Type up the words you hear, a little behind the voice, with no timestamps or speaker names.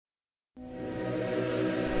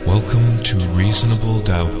Welcome to Reasonable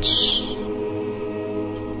Doubts,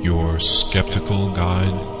 your skeptical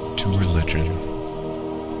guide to religion.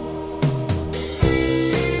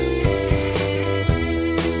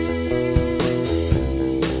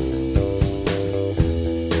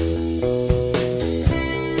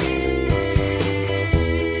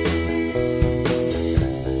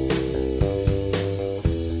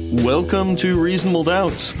 Welcome to Reasonable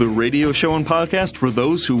Doubts, the radio show and podcast for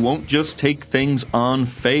those who won't just take things on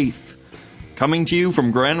faith. Coming to you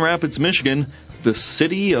from Grand Rapids, Michigan, the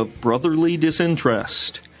city of brotherly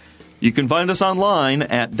disinterest. You can find us online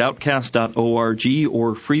at doubtcast.org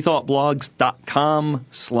or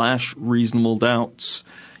freethoughtblogs.com/reasonabledoubts.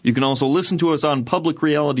 You can also listen to us on Public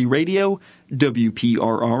Reality Radio,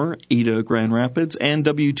 WPRR, Ada, Grand Rapids, and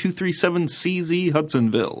W237CZ,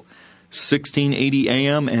 Hudsonville. 1680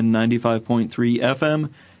 AM and 95.3 FM,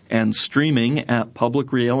 and streaming at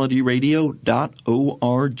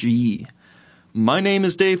publicrealityradio.org. My name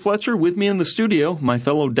is Dave Fletcher. With me in the studio, my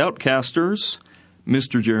fellow Doubtcasters,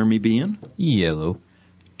 Mr. Jeremy Bean. Yellow.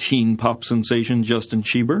 Teen pop sensation Justin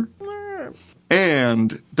Schieber.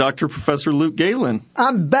 And Dr. Professor Luke Galen.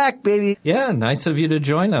 I'm back, baby. Yeah, nice of you to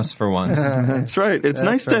join us for once. That's right. It's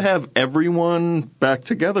nice to have everyone back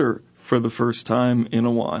together for the first time in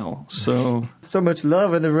a while. So much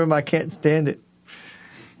love in the room, I can't stand it.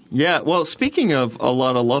 Yeah, well, speaking of a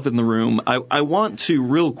lot of love in the room, I want to,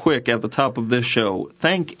 real quick, at the top of this show,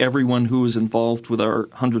 thank everyone who was involved with our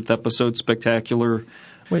 100th episode spectacular.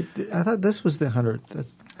 Wait, I thought this was the 100th.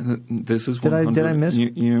 This is 100. Did I miss?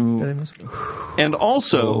 Did I miss? And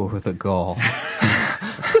also... Oh, the gall.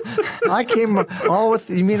 I came all with...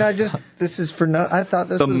 You mean this is for... No, I thought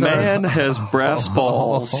this the was... The man has brass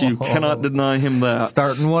balls. You cannot deny him that.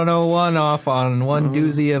 Starting 101 off on one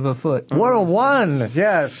doozy of a foot. 101.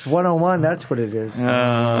 Yes, 101. That's what it is.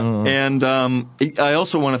 And I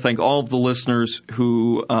also want to thank all of the listeners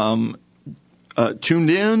who... tuned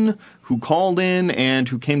in, who called in, and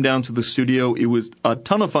who came down to the studio. It was a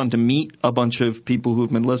ton of fun to meet a bunch of people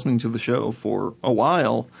who've been listening to the show for a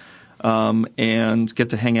while, and get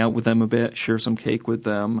to hang out with them a bit, share some cake with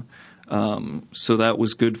them. So that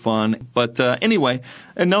was good fun. But anyway,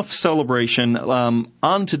 enough celebration.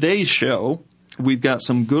 On today's show, we've got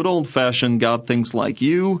some good old-fashioned God Things Like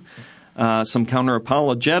You, some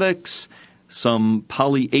counter-apologetics, some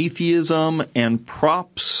polyatheism, and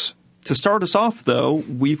props. To start us off, though,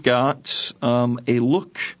 we've got a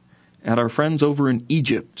look at our friends over in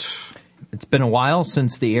Egypt. It's been a while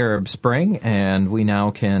since the Arab Spring, and we now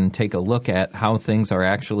can take a look at how things are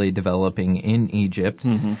actually developing in Egypt.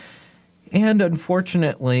 Mm-hmm. And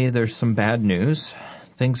unfortunately, there's some bad news.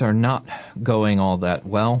 Things are not going all that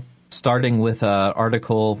well. Starting with an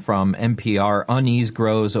article from NPR, Unease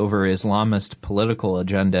Grows Over Islamist Political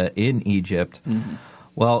Agenda in Egypt. Mm-hmm.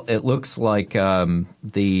 Well, it looks like the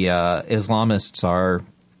Islamists are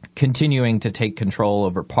continuing to take control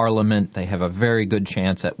over parliament. They have a very good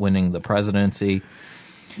chance at winning the presidency.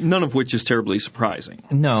 None of which is terribly surprising.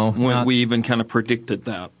 No. We even kind of predicted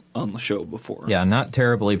that on the show before. Yeah, not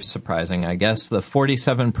terribly surprising. I guess the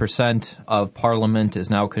 47% of parliament is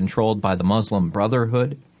now controlled by the Muslim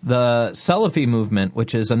Brotherhood. The Salafi movement,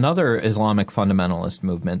 which is another Islamic fundamentalist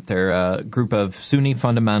movement, they're a group of Sunni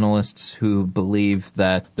fundamentalists who believe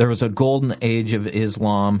that there was a golden age of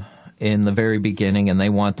Islam in the very beginning, and they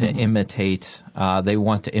want to imitate. They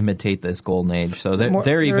want to imitate this golden age. So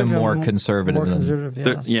they're even more conservative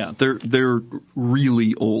than. They're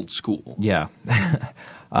really old school. Yeah,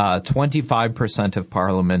 25% of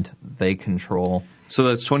parliament they control. So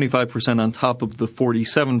that's 25% on top of the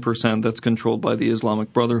 47% that's controlled by the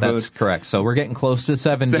Islamic Brotherhood. That's correct. So we're getting close to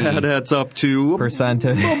 70%. That adds up to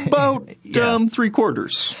about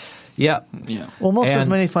three-quarters. Yeah. Well, most as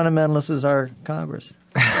many fundamentalists as our Congress.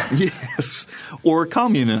 Yes. Or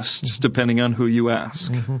communists, depending on who you ask.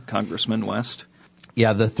 Mm-hmm. Congressman West.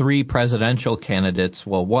 Yeah, the three presidential candidates,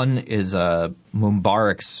 well, one is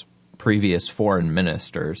Mubarak's previous foreign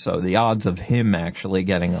minister, so the odds of him actually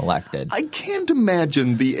getting elected. I can't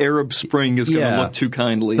imagine the Arab Spring is going to look too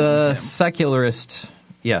kindly. The secularist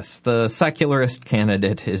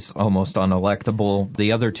candidate is almost unelectable.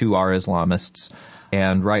 The other two are Islamists,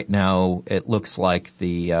 and right now it looks like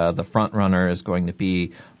the front runner is going to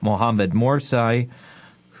be Mohammed Morsi,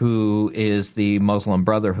 who is the Muslim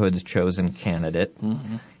Brotherhood's chosen candidate.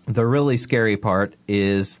 Mm-hmm. The really scary part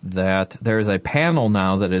is that there's a panel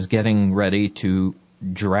now that is getting ready to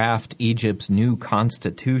draft Egypt's new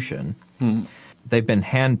constitution. Hmm. They've been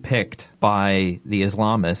handpicked by the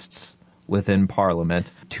Islamists within Parliament.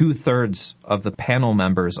 2/3 of the panel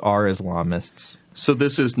members are Islamists. So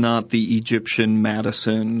this is not the Egyptian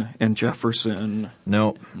Madison and Jefferson.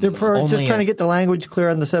 No. They're just trying to get the language clear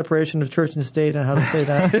on the separation of church and state and how to say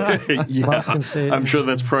that. Mosque and state. I'm sure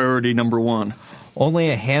that's priority number one. Only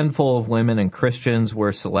a handful of women and Christians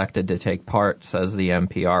were selected to take part, says the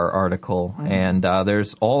NPR article. And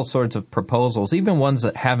there's all sorts of proposals, even ones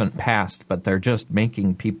that haven't passed, but they're just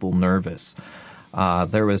making people nervous.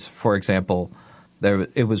 There was, for example,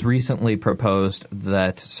 it was recently proposed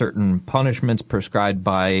that certain punishments prescribed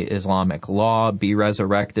by Islamic law be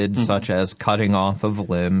resurrected, such as cutting off of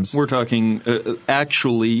limbs. We're talking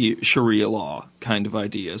actually Sharia law kind of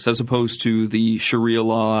ideas, as opposed to the Sharia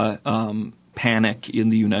law panic in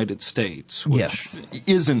the United States, which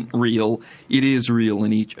isn't real. It is real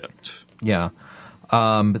in Egypt. Yeah.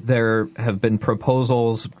 There have been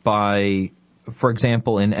proposals by, for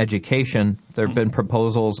example, in education, there have been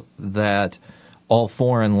proposals that all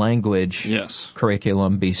foreign language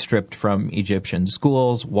curriculum be stripped from Egyptian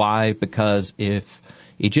schools. Why? Because if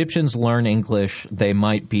Egyptians learn English, they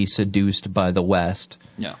might be seduced by the West.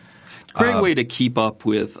 Yeah. Great way to keep up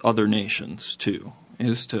with other nations, too,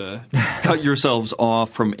 is to cut yourselves off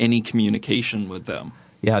from any communication with them.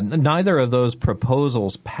 Yeah, neither of those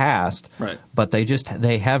proposals passed, but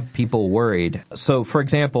they have people worried. So, for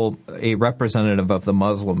example, a representative of the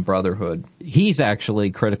Muslim Brotherhood, he's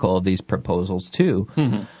actually critical of these proposals too.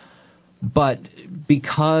 But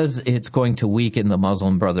because it's going to weaken the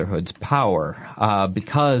Muslim Brotherhood's power,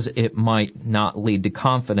 because it might not lead to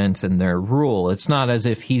confidence in their rule, it's not as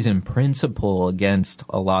if he's in principle against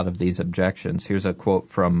a lot of these objections. Here's a quote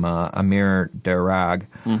from Amir Darag.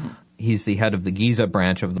 He's the head of the Giza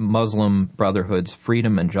branch of the Muslim Brotherhood's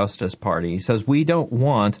Freedom and Justice Party. He says, we don't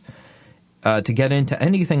want to get into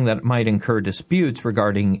anything that might incur disputes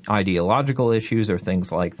regarding ideological issues or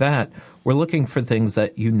things like that. We're looking for things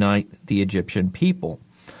that unite the Egyptian people.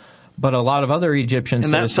 But a lot of other Egyptian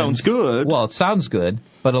citizens... And that sounds good. Well, it sounds good,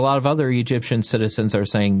 but a lot of other Egyptian citizens are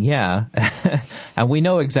saying, yeah, and we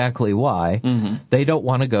know exactly why. They don't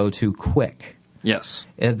want to go too quick. Yes.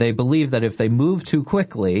 They believe that if they move too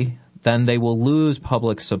quickly, then they will lose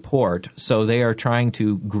public support. So they are trying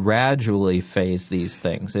to gradually phase these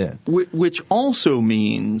things in. Which also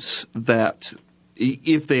means that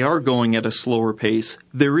if they are going at a slower pace,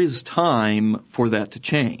 there is time for that to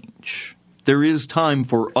change. There is time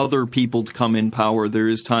for other people to come in power. There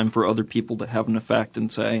is time for other people to have an effect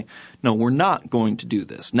and say, no, we're not going to do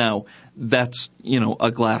this. Now, that's, a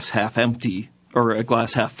glass half empty, or a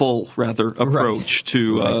glass half full, rather, approach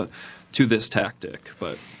to this tactic.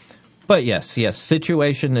 But yes,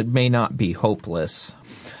 situation, it may not be hopeless.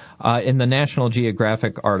 In the National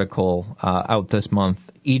Geographic article out this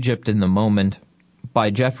month, Egypt in the Moment, by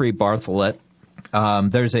Jeffrey Bartholet,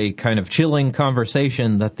 there's a kind of chilling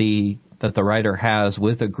conversation that the writer has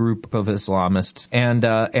with a group of Islamists,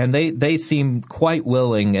 and they seem quite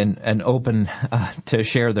willing and open to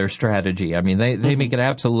share their strategy. I mean, they make it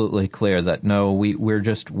absolutely clear that no,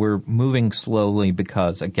 we're moving slowly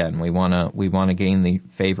because, again, we want to gain the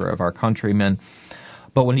favor of our countrymen.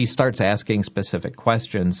 But when he starts asking specific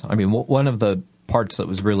questions, I mean, one of the parts that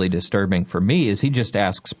was really disturbing for me is he just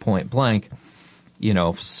asks point blank,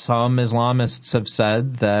 some Islamists have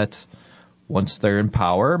said that once they're in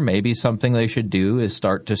power, maybe something they should do is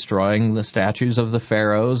start destroying the statues of the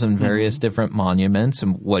pharaohs and various different monuments.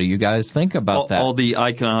 And what do you guys think about that? All the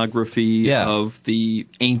iconography of the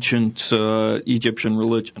ancient Egyptian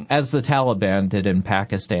religion. As the Taliban did in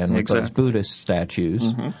Pakistan with those Buddhist statues.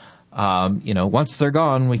 Once they're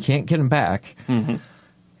gone, we can't get them back.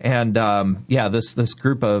 And, this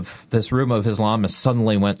room of Islamists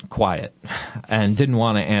suddenly went quiet and didn't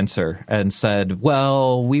want to answer and said,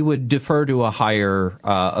 well, we would defer to a higher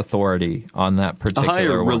authority on that particular one. A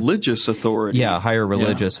higher religious authority. Yeah, a higher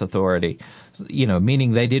religious authority.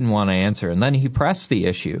 Meaning they didn't want to answer. And then he pressed the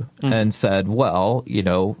issue and said, well,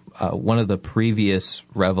 one of the previous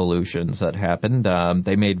revolutions that happened,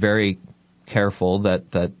 they made very careful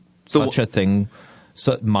that such a thing...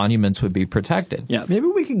 So monuments would be protected. Yeah. Maybe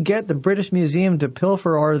we could get the British Museum to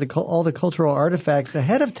pilfer all the cultural artifacts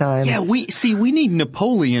ahead of time. Yeah, we need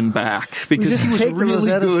Napoleon back because he was really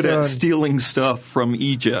good at stealing stuff from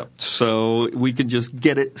Egypt. So we could just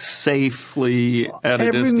get it safely at a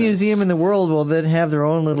distance. Every museum in the world will then have their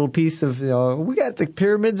own little piece of, we got the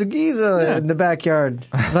pyramids of Giza in the backyard.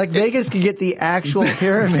 Like Vegas could get the actual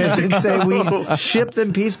pyramids and say we shipped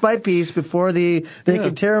them piece by piece before they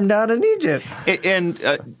could tear them down in Egypt. And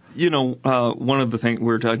one of the things we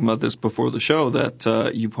were talking about this before the show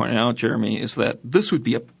that you pointed out, Jeremy, is that this would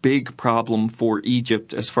be a big problem for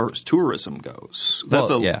Egypt as far as tourism goes.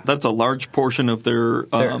 That's a large portion of their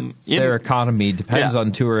economy depends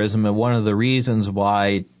on tourism, and one of the reasons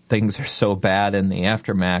why things are so bad in the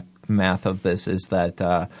aftermath of this is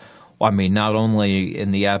that, not only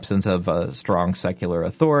in the absence of a strong secular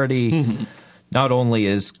authority, not only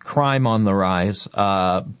is crime on the rise,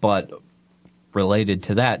 but related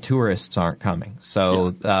to that, tourists aren't coming.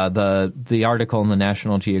 So the article in the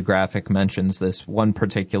National Geographic mentions this one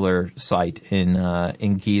particular site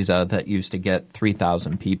in Giza that used to get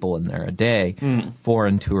 3,000 people in there a day,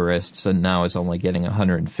 foreign tourists, and now is only getting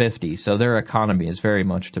 150. So their economy is very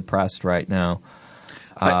much depressed right now.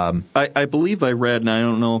 I believe I read, and I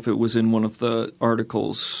don't know if it was in one of the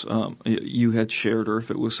articles you had shared or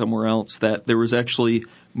if it was somewhere else, that there was actually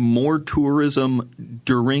more tourism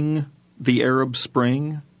during the Arab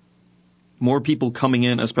Spring, more people coming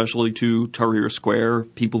in, especially to Tahrir Square,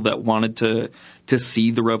 people that wanted to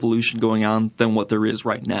see the revolution going on, than what there is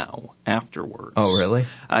right now afterwards. Oh, really?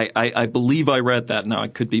 I believe I read that. Now, I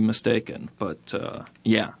could be mistaken, but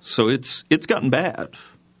so it's gotten bad.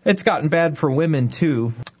 It's gotten bad for women,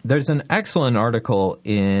 too. There's an excellent article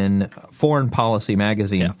in Foreign Policy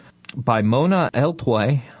magazine by Mona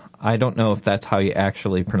Eltoy. I don't know if that's how you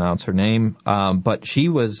actually pronounce her name, but she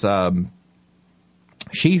was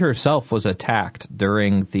she herself was attacked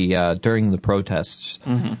during the protests.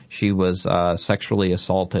 She was sexually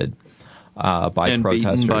assaulted by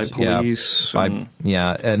protesters, beaten by police.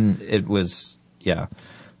 And it was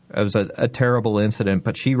It was a terrible incident,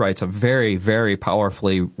 but she writes a very, very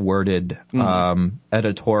powerfully worded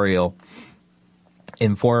editorial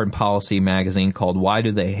in Foreign Policy magazine called Why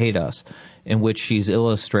Do They Hate Us?, in which she's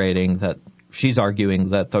illustrating that she's arguing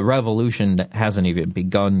that the revolution hasn't even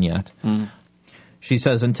begun yet. She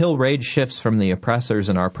says, until rage shifts from the oppressors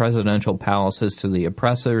in our presidential palaces to the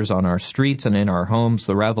oppressors on our streets and in our homes,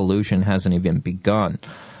 the revolution hasn't even begun.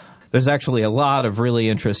 There's actually a lot of really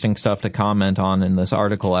interesting stuff to comment on in this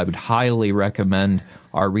article. I would highly recommend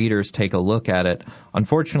our readers take a look at it.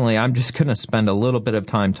 Unfortunately, I'm just going to spend a little bit of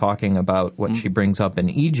time talking about what she brings up in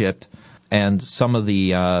Egypt and some of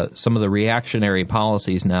the reactionary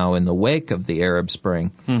policies now in the wake of the Arab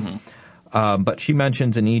Spring. But she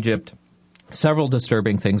mentions in Egypt several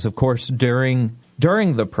disturbing things. Of course, during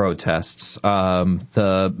the protests,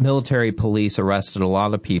 the military police arrested a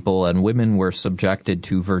lot of people, and women were subjected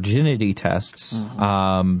to virginity tests.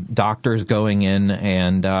 Doctors going in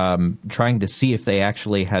and trying to see if they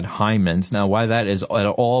actually had hymens. Now, why that is at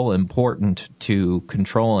all important to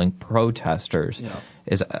controlling protesters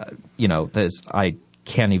is, I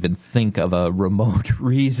can't even think of a remote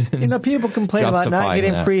reason. People complain about not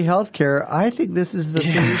getting free health care. I think this is the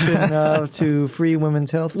solution to free women's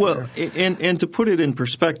health care. Well, and to put it in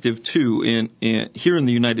perspective, too, here in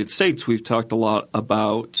the United States, we've talked a lot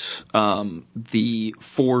about the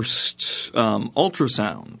forced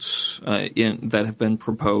ultrasounds that have been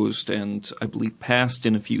proposed and I believe passed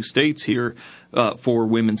in a few states here for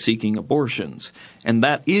women seeking abortions. And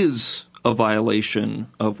that is a violation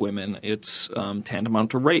of women. It's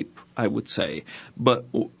tantamount to rape, I would say. But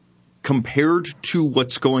compared to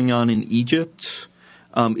what's going on in Egypt,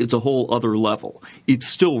 it's a whole other level. It's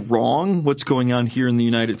still wrong what's going on here in the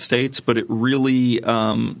United States, but it really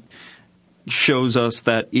shows us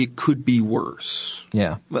that it could be worse.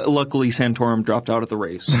 Yeah. Luckily, Santorum dropped out of the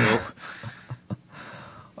race. So.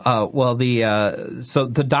 So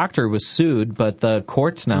the doctor was sued, but the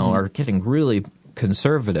courts now are getting really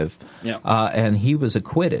conservative, and he was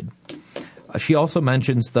acquitted. She also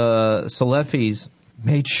mentions the Salafis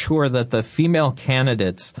made sure that the female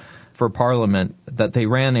candidates for parliament, that they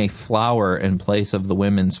ran a flower in place of the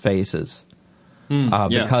women's faces.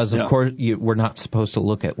 Because, of course, we're not supposed to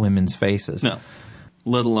look at women's faces. No,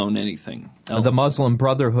 let alone anything else. The Muslim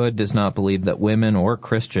Brotherhood does not believe that women or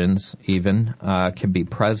Christians even can be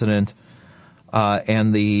president.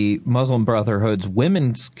 And the Muslim Brotherhood's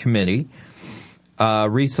Women's Committee,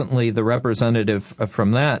 recently, the representative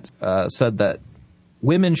from that said that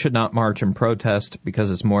women should not march and protest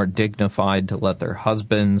because it's more dignified to let their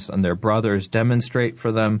husbands and their brothers demonstrate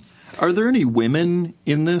for them. Are there any women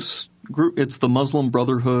in this group? It's the Muslim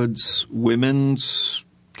Brotherhood's Women's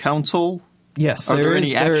Council? Yes. Are there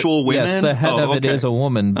any actual women? Yes, the head of it is a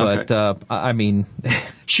woman, but,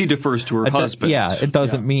 She defers to her husband. It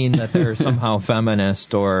doesn't mean that they're somehow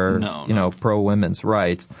feminist or pro women's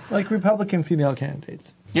rights. Like Republican female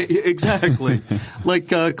candidates. Yeah, exactly. Like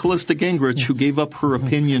Callista Gingrich, who gave up her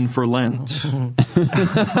opinion for Lent. No.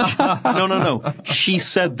 She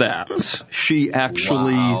said that. She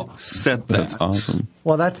actually said that. That's awesome.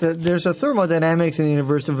 Well, there's a thermodynamics in the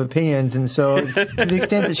universe of opinions, and so to the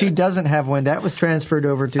extent that she doesn't have one, that was transferred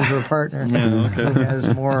over to her partner, who has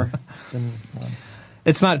more than one.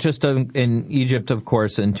 It's not just in Egypt, of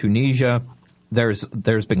course, in Tunisia. There's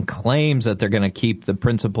been claims that they're going to keep the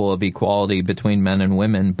principle of equality between men and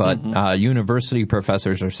women, but university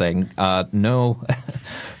professors are saying no.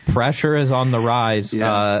 Pressure is on the rise.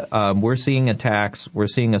 Yeah. We're seeing attacks. We're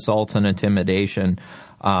seeing assaults and intimidation.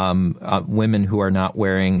 Women who are not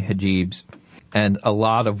wearing hijabs. And a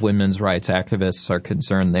lot of women's rights activists are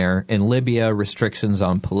concerned there. In Libya, restrictions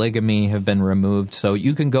on polygamy have been removed. So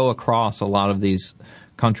you can go across a lot of these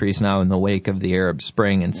countries now in the wake of the Arab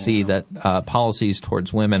Spring and see that policies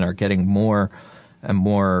towards women are getting more and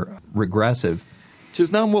more regressive. Which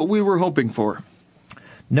is not what we were hoping for.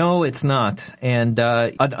 No, it's not. And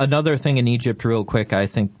another thing in Egypt, real quick, I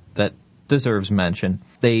think that deserves mention.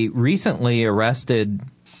 They recently arrested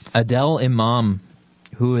Adel Imam,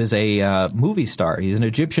 who is a movie star. He's an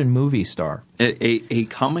Egyptian movie star. A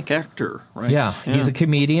comic actor, right? Yeah, he's a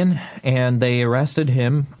comedian, and they arrested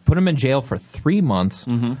him, put him in jail for 3 months,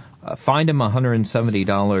 fined him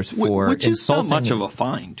 $170 for which is insulting. not much of a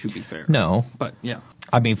fine, to be fair. No. But, yeah.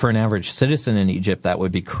 I mean, for an average citizen in Egypt, that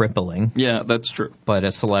would be crippling. Yeah, that's true. But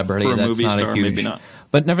a celebrity, for a that's movie not star, a huge... maybe not.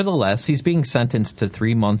 But nevertheless, he's being sentenced to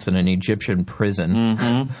 3 months in an Egyptian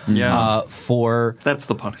prison for... That's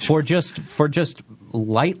the punishment. For just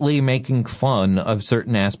lightly making fun of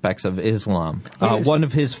certain aspects of Islam. One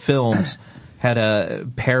of his films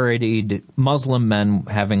had parodied Muslim men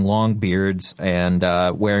having long beards and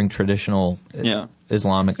wearing traditional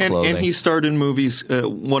Islamic clothing. And he starred in movies.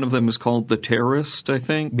 One of them is called The Terrorist, I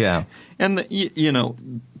think. Yeah. And,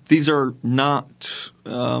 these are not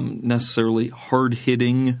necessarily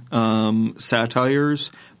hard-hitting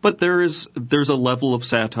satires, but there's a level of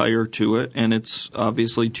satire to it, and it's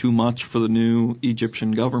obviously too much for the new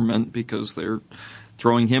Egyptian government because they're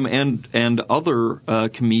throwing him and other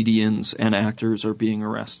comedians and actors are being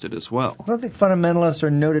arrested as well. I don't think fundamentalists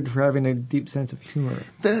are noted for having a deep sense of humor.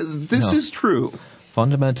 This is true.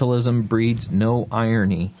 Fundamentalism breeds no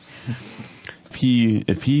irony.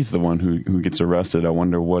 If he's the one who gets arrested, I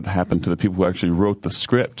wonder what happened to the people who actually wrote the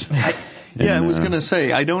script. I was going to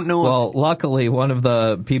say, I don't know. Well, luckily, one of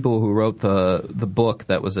the people who wrote the book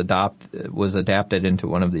that was adapted into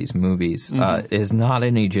one of these movies is not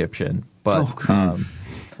an Egyptian, but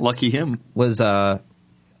lucky him. Was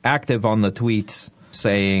active on the tweets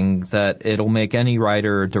saying that it'll make any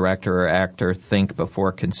writer, director, or actor think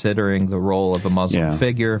before considering the role of a Muslim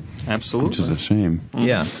figure. Absolutely, which is a shame.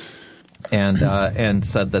 Yeah. And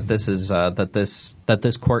said that this is that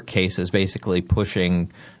this court case is basically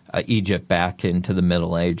pushing Egypt back into the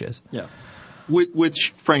Middle Ages. Yeah,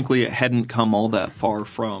 which frankly it hadn't come all that far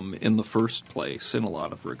from in the first place in a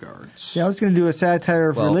lot of regards. Yeah, I was going to do a satire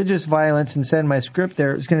of religious violence and send my script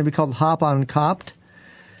there. It's going to be called Hop on Copt.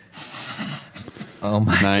 Oh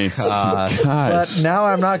my nice. God! But now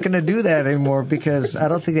I'm not going to do that anymore because I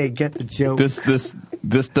don't think they get the joke.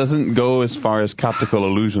 This doesn't go as far as Coptical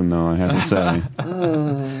Illusion, though. I have to say.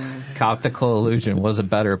 Coptical Illusion was a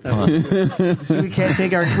better pun. So we can't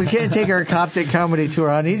take our Coptic comedy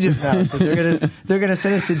tour on Egypt now. So they're gonna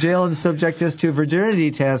send us to jail and subject us to a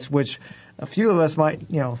virginity test, which a few of us might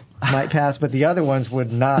pass, but the other ones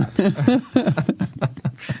would not.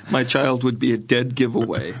 My child would be a dead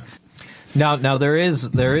giveaway. Now there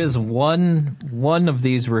is one of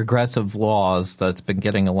these regressive laws that's been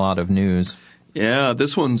getting a lot of news. Yeah,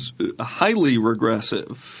 this one's highly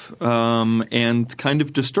regressive and kind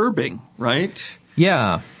of disturbing, right?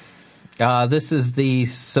 Yeah. This is the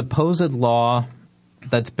supposed law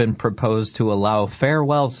that's been proposed to allow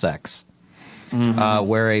farewell sex,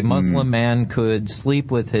 where a Muslim man could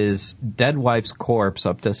sleep with his dead wife's corpse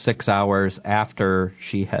up to 6 hours after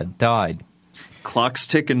she had died. Clock's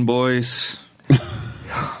ticking, boys.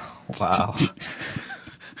 Wow.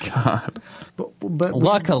 God. But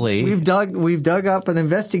luckily, we've dug up and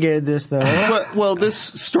investigated this, though. Well, this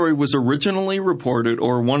story was originally reported,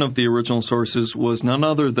 or one of the original sources was none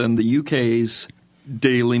other than the UK's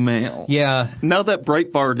Daily Mail. Yeah. Now that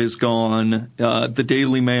Breitbart is gone, the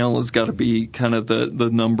Daily Mail has got to be kind of the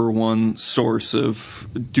number one source of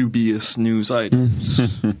dubious news items.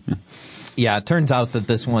 Yeah, it turns out that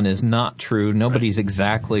this one is not true. Nobody's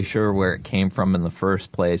exactly sure where it came from in the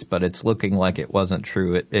first place, but it's looking like it wasn't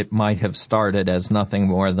true. It might have started as nothing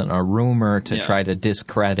more than a rumor to try to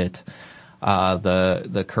discredit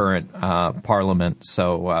the current parliament.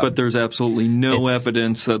 So, but there's absolutely no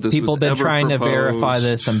evidence that this people was been ever trying proposed. to verify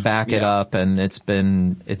this and back it up, and it's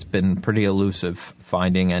been pretty elusive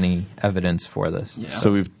finding any evidence for this. Yeah.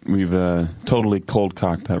 So we've totally cold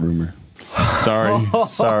cocked that rumor. Sorry.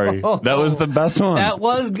 That was the best one. That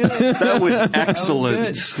was good. That was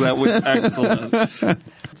excellent. That was excellent.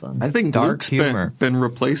 I think Dark Luke's humor. been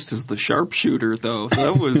replaced as the sharpshooter, though.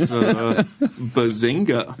 That was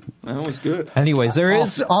bazinga. That was good. Anyways, there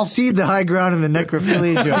is. I'll cede the high ground in the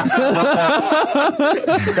necrophilia jokes.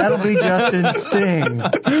 That'll be Justin's thing.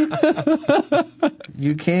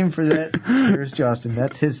 You came for that. Here's Justin.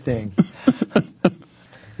 That's his thing.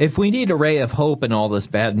 If we need a ray of hope in all this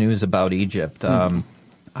bad news about Egypt,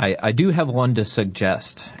 I do have one to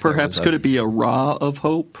suggest. Perhaps could it be a Ra of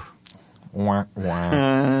hope? Wah,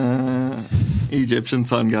 wah. Egyptian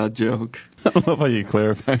sun god joke. I love how you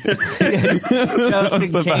clarify. Just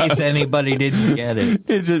in case anybody didn't get it.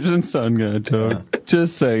 Egyptian sun god joke.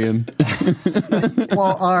 Just saying.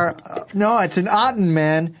 Well, no, it's an Aten,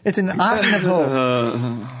 man. It's an Aten of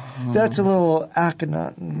hope. That's a little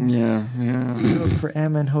Akhenaten. Yeah. Joke for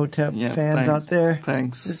Amenhotep fans thanks, out there.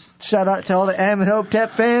 Thanks. Just shout out to all the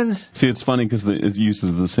Amenhotep fans. See, it's funny because it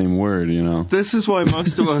uses the same word, you know. This is why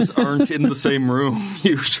most of us aren't in the same room,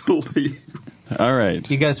 usually. All right.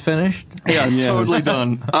 You guys finished? Yeah, totally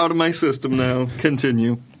done. Out of my system now.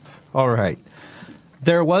 Continue. All right.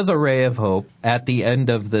 There was a ray of hope at the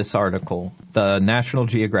end of this article. The National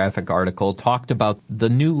Geographic article talked about the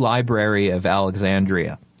new Library of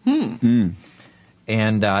Alexandria.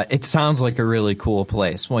 And it sounds like a really cool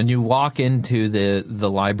place. When you walk into the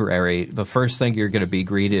library, the first thing you're going to be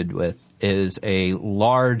greeted with is a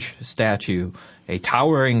large statue, a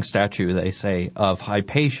towering statue, they say, of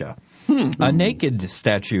Hypatia. A naked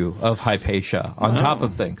statue of Hypatia on top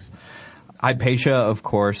of things. Hypatia, of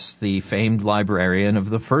course, the famed librarian of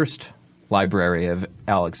the first Library of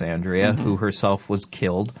Alexandria, who herself was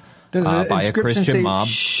killed by a Christian mob.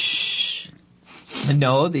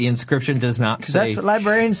 No, the inscription does not say. That's what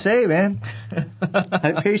librarians say, man.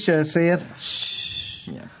 Hypatia saith.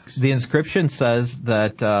 Yeah. The inscription says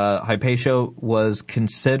that Hypatia was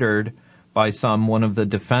considered by some one of the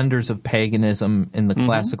defenders of paganism in the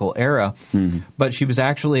classical era, but she was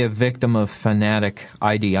actually a victim of fanatic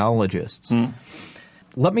ideologists.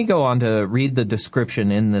 Let me go on to read the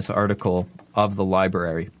description in this article of the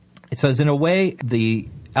library. It says, in a way, the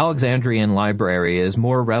Alexandrian Library is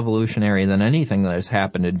more revolutionary than anything that has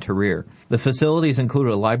happened in Tahrir. The facilities include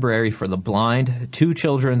a library for the blind, 2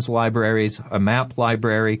 children's libraries, a map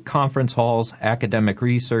library, conference halls, academic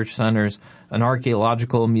research centers, an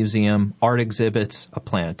archaeological museum, art exhibits, a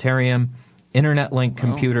planetarium, internet-linked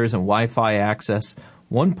computers and Wi-Fi access,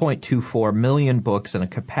 1.24 million books, and a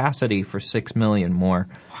capacity for 6 million more.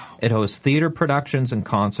 It hosts theater productions and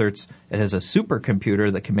concerts. It has a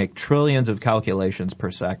supercomputer that can make trillions of calculations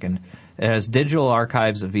per second. It has digital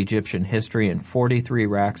archives of Egyptian history and 43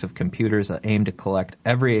 racks of computers that aim to collect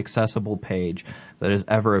every accessible page that has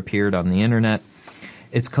ever appeared on the Internet.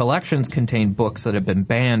 Its collections contain books that have been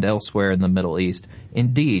banned elsewhere in the Middle East.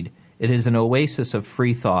 Indeed, it is an oasis of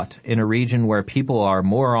free thought in a region where people are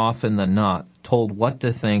more often than not told what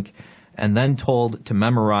to think and then told to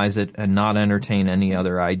memorize it and not entertain any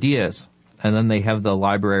other ideas. And then they have the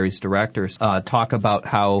library's directors talk about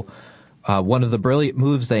how one of the brilliant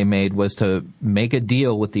moves they made was to make a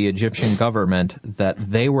deal with the Egyptian government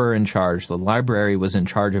that they were in charge. The library was in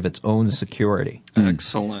charge of its own security.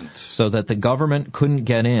 Excellent. So that the government couldn't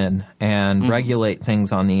get in and regulate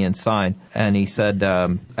things on the inside. And he said,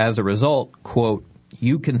 as a result, quote,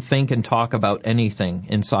 you can think and talk about anything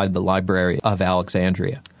inside the Library of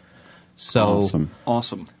Alexandria. So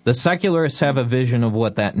Awesome. The secularists have a vision of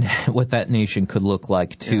what that nation could look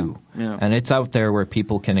like too, and it's out there where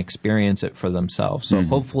people can experience it for themselves. So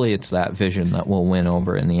hopefully, it's that vision that will win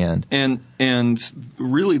over in the end. And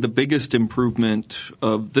really, the biggest improvement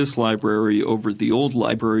of this library over the old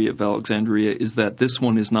Library of Alexandria is that this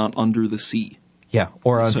one is not under the sea. Yeah,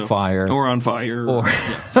 or on fire. Or on fire. Or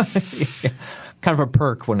kind of a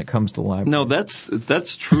perk when it comes to libraries. No,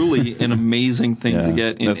 that's truly an amazing thing to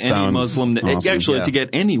get in any Muslim. Awesome. Actually, to get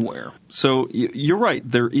anywhere. So you're right.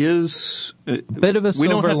 There is a bit of a silver lining. We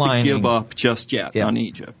don't have lining. to give up just yet on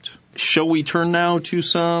Egypt. Shall we turn now to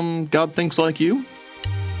some God Thinks Like You?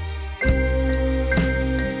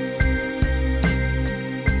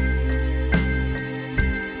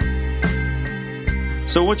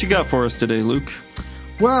 So what you got for us today, Luke?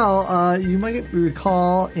 Well, you might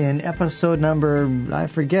recall in episode number, I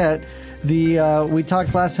forget, we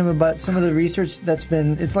talked last time about some of the research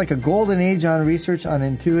it's like a golden age on research on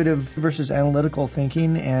intuitive versus analytical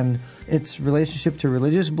thinking and its relationship to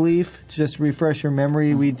religious belief. Just to refresh your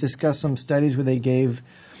memory, we discussed some studies where they gave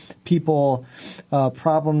people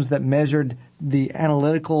problems that measured the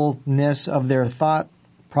analyticalness of their thought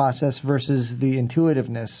process versus the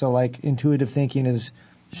intuitiveness. So like intuitive thinking is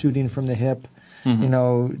shooting from the hip,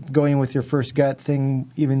 going with your first gut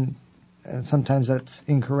thing, even sometimes that's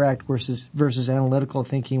incorrect versus analytical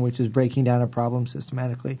thinking, which is breaking down a problem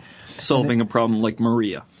systematically. Solving a problem like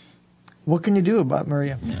Maria. What can you do about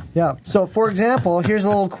Maria? Yeah. So, for example, here's a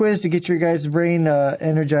little quiz to get your guys' brain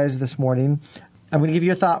energized this morning. I'm going to give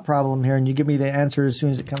you a thought problem here, and you give me the answer as soon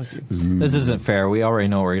as it comes to you. This isn't fair. We already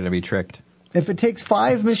know we're going to be tricked. If it takes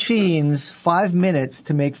 5 machines 5 minutes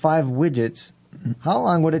to make 5 widgets, how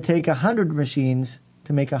long would it take 100 machines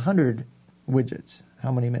to make 100 widgets?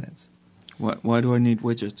 How many minutes? Why do I need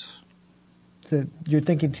widgets? So you're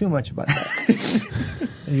thinking too much about that.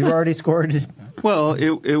 You've already scored. Well,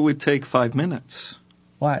 it would take 5 minutes.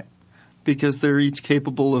 Why? Because they're each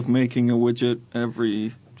capable of making a widget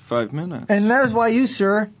every 5 minutes. And that is why you,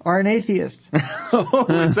 sir, are an atheist. Oh,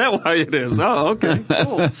 is that why it is? Oh, okay,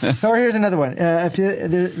 cool. Or here's another one.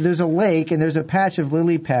 There's a lake and there's a patch of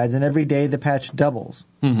lily pads, and every day the patch doubles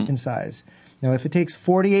in size. Now, if it takes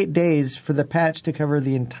 48 days for the patch to cover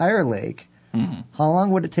the entire lake, how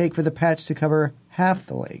long would it take for the patch to cover half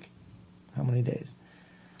the lake? How many days?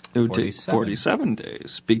 It would take 47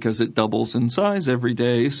 days because it doubles in size every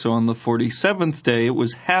day. So on the 47th day, it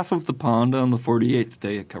was half of the pond. On the 48th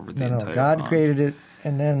day, it covered the entire God pond. created it,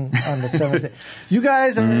 and then on the 7th day. You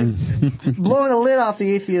guys are blowing the lid off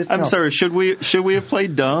the atheist. I'm sorry, should we have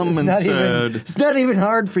played dumb and said... It's not even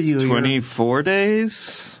hard for you. 24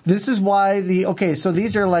 days? This is why so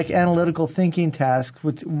these are like analytical thinking tasks,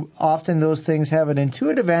 which often those things have an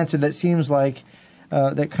intuitive answer that seems like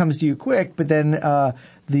that comes to you quick, but then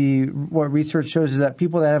what research shows is that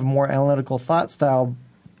people that have more analytical thought style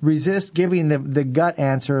resist giving the gut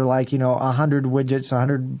answer, like 100 widgets,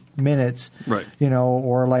 100 minutes, right?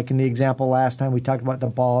 Or like in the example last time we talked about the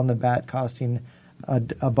ball and the bat costing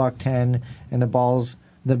 $1.10, and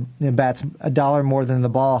the bat's $1 more than the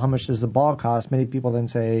ball. How much does the ball cost? Many people then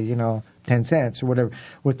say 10 cents or whatever,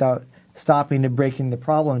 without stopping and breaking the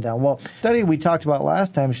problem down. Well, the study we talked about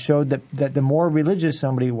last time showed that the more religious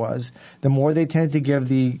somebody was, the more they tended to give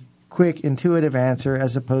the quick, intuitive answer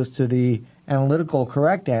as opposed to the analytical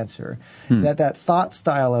correct answer. That thought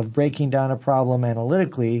style of breaking down a problem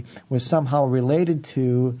analytically was somehow related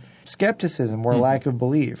to skepticism or lack of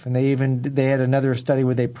belief. And they had another study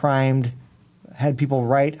where they had people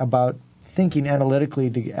write about thinking analytically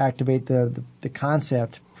to activate the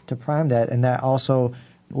concept to prime that, and that also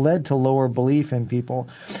led to lower belief in people.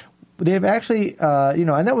 They've actually,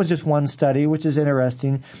 and that was just one study, which is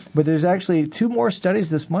interesting, but there's actually 2 more studies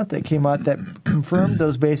this month that came out that confirmed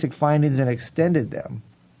those basic findings and extended them.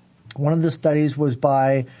 One of the studies was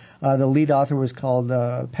by, the lead author was called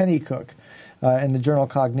Pennycook in the journal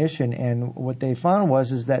Cognition, and what they found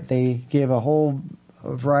is that they gave a whole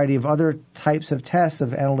variety of other types of tests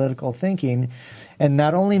of analytical thinking, and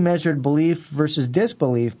not only measured belief versus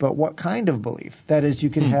disbelief, but what kind of belief. That is, you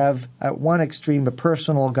can have at one extreme a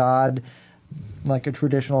personal God, like a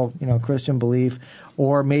traditional Christian belief,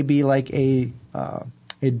 or maybe like a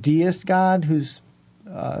deist God who's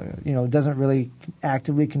doesn't really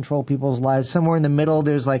actively control people's lives. Somewhere in the middle,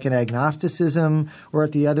 there's like an agnosticism, or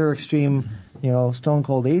at the other extreme, stone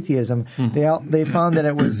cold atheism. They found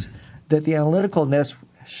that that the analyticalness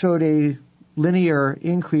showed a linear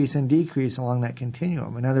increase and decrease along that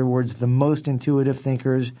continuum. In other words, the most intuitive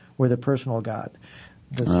thinkers were the personal God.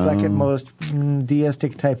 The second most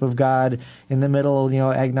deistic type of God, in the middle,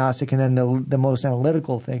 agnostic, and then the most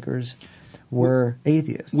analytical thinkers were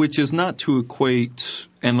atheists. Which is not to equate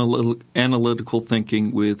analytical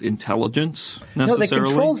thinking with intelligence necessarily. No, they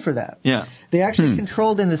controlled for that. Yeah. They actually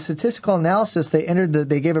controlled in the statistical analysis.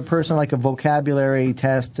 They gave a person like a vocabulary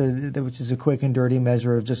test, which is a quick and dirty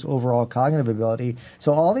measure of just overall cognitive ability.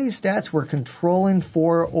 So all these stats were controlling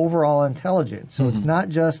for overall intelligence. So it's not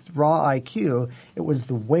just raw IQ; it was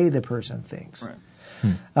the way the person thinks. Right.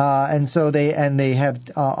 And so they have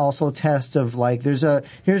also tests of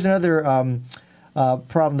here's another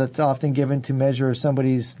problem that's often given to measure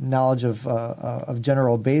somebody's knowledge of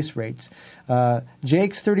general base rates.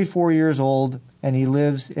 Jake's 34 years old, and he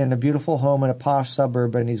lives in a beautiful home in a posh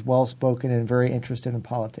suburb, and he's well-spoken and very interested in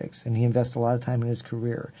politics, and he invests a lot of time in his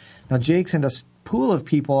career. Now, Jake's in a pool of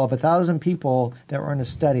people, of 1,000 people that were in a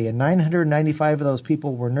study, and 995 of those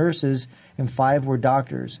people were nurses, and 5 were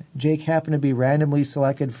doctors. Jake happened to be randomly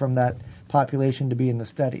selected from that population to be in the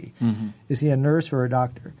study. Mm-hmm. Is he a nurse or a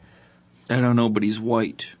doctor? I don't know, but he's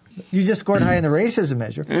white. You just scored high in the racism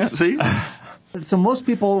measure. Yeah, see? So most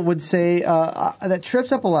people would say that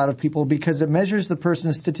trips up a lot of people because it measures the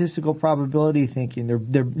person's statistical probability thinking,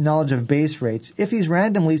 their knowledge of base rates. If he's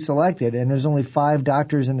randomly selected and there's only 5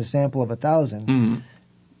 doctors in a sample of 1,000,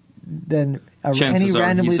 then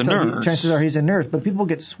chances are he's a nurse. But people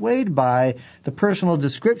get swayed by the personal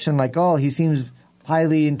description, like, oh, he seems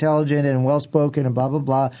highly intelligent and well-spoken and blah, blah,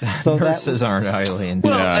 blah. So nurses aren't highly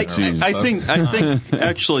intelligent. Well, I think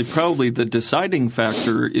actually probably the deciding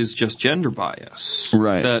factor is just gender bias.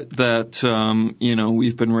 Right. That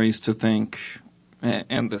we've been raised to think,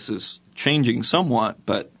 and this is changing somewhat,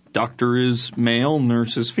 but doctor is male,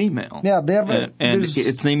 nurse is female. Yeah, they have and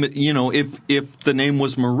its name, if the name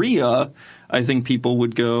was Maria, I think people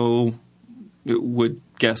would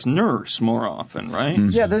guess nurse more often, right? Mm-hmm.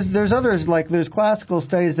 Yeah, there's others, like there's classical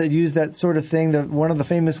studies that use that sort of thing. One of the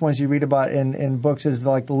famous ones you read about in books is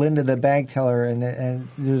like Linda the bank teller, and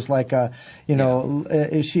there's like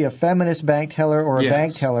is she a feminist bank teller or a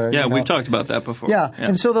bank teller? Yeah, we've talked about that before. Yeah,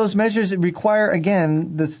 and so those measures require,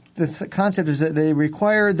 again, this concept is that they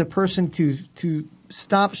require the person to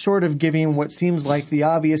stop short of giving what seems like the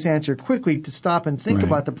obvious answer quickly, to stop and think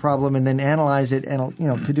about the problem and then analyze it, and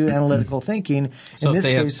to do analytical thinking. So in this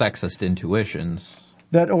case, have sexist intuitions,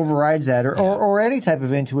 that overrides that, or any type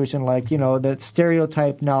of intuition, like that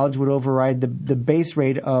stereotype knowledge would override the base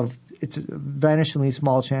rate of it's a vanishingly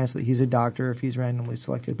small chance that he's a doctor if he's randomly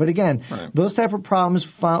selected. But again, those type of problems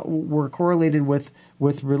were correlated with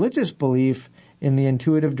religious belief in the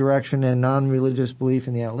intuitive direction and non-religious belief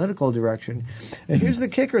in the analytical direction. And here's the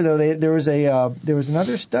kicker, though. There was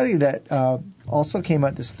another study that also came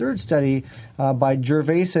out, this third study by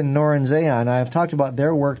Gervais and Norenzayan. I've talked about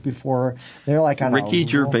their work before. They're like on Ricky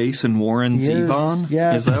Gervais and Warren Zevon?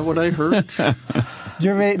 Yes. Is that what I heard?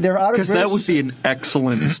 Gervais, they're out of Because that would be an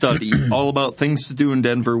excellent study, all about things to do in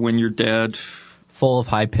Denver when you're dead. Full of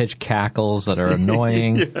high-pitched cackles that are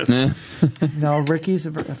annoying. Yes. No, Ricky's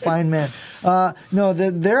a fine man.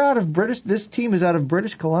 They're out of this team is out of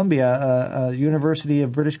British Columbia, University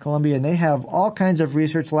of British Columbia, and they have all kinds of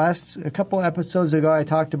research. A couple episodes ago, I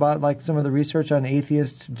talked about like some of the research on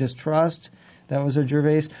atheist distrust. That was a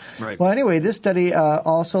Gervais. Right. Well, anyway, this study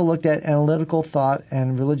also looked at analytical thought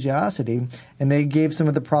and religiosity, and they gave some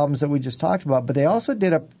of the problems that we just talked about. But they also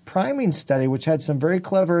did a priming study, which had some very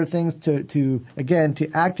clever things to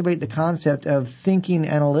activate the concept of thinking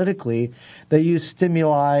analytically. They used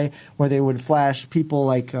stimuli where they would flash people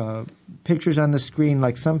like pictures on the screen.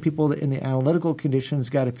 Like some people in the analytical conditions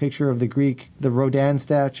got a picture of the Rodin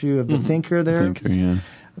statue of the thinker there.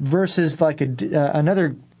 Versus like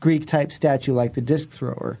another Greek-type statue like the discus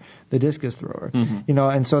thrower.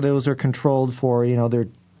 And so those are controlled for, they're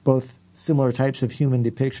both similar types of human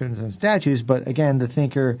depictions and statues, but again, the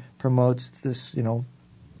thinker promotes this,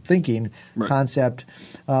 thinking concept,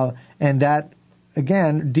 and that,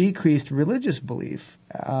 again, decreased religious belief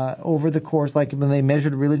over the course, like when they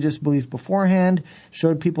measured religious belief beforehand,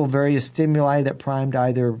 showed people various stimuli that primed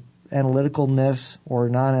either analyticalness or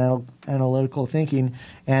non-analytical thinking,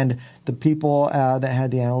 and the people that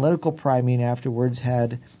had the analytical priming afterwards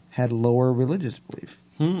had lower religious belief.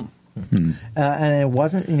 And it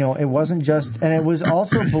wasn't just, and it was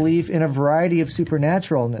also belief in a variety of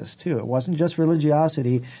supernaturalness too. It wasn't just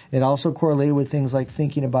religiosity. It also correlated with things like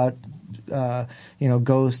thinking about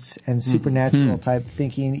ghosts and supernatural type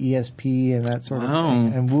thinking, ESP and that sort of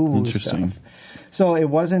thing, and woo-woo stuff. So it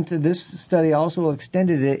wasn't. This study also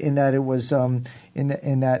extended it in that it was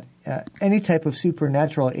any type of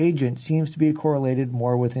supernatural agent seems to be correlated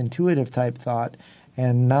more with intuitive type thought,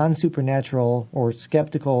 and non-supernatural or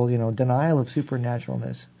skeptical, denial of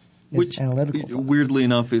supernaturalness. Which, analytical. Weirdly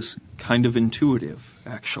enough, is kind of intuitive,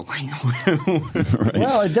 actually. Right.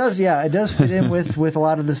 Well, it does. Yeah, it does fit in with a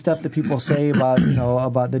lot of the stuff that people say about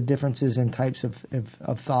about the differences in types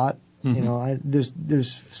of thought.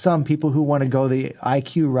 There's some people who want to go the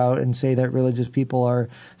IQ route and say that religious people are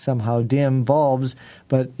somehow dim bulbs,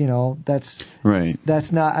 but that's right.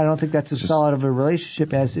 That's not. I don't think that's as solid of a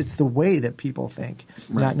relationship as it's the way that people think,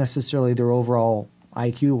 not necessarily their overall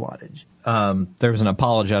IQ wattage. There was an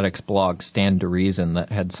apologetics blog, Stand to Reason,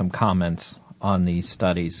 that had some comments on these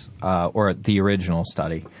studies, or the original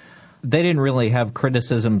study. They didn't really have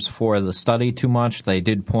criticisms for the study too much. They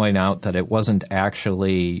did point out that it wasn't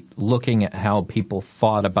actually looking at how people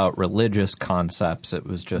thought about religious concepts. It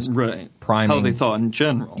was just priming. How they thought in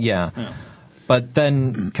general. Yeah. But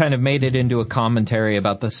then kind of made it into a commentary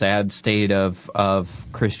about the sad state of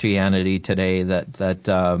Christianity today,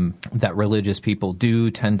 that religious people do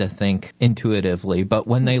tend to think intuitively. But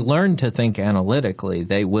when they learn to think analytically,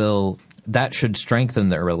 that should strengthen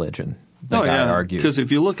their religion. Because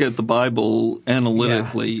if you look at the Bible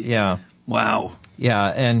analytically, wow. Yeah,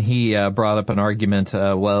 and he brought up an argument,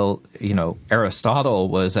 Aristotle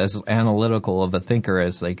was as analytical of a thinker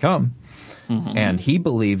as they come, and he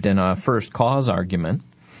believed in a first cause argument.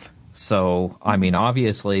 So,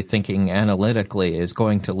 obviously thinking analytically is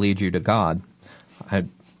going to lead you to God.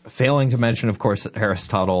 Failing to mention, of course, that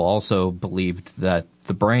Aristotle also believed that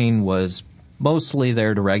the brain was mostly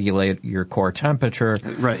there to regulate your core temperature,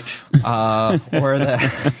 right? Or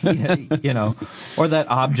that or that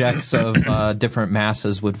objects of different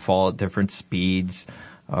masses would fall at different speeds,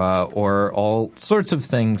 or all sorts of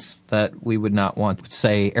things that we would not want to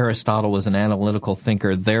say. Aristotle was an analytical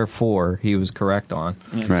thinker, therefore he was correct on.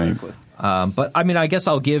 Exactly. But I guess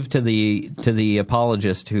I'll give to the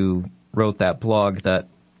apologist who wrote that blog that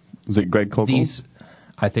was it Greg Koukl?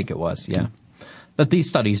 I think it was, yeah. That these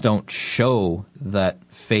studies don't show that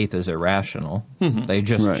faith is irrational. They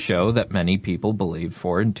just show that many people believe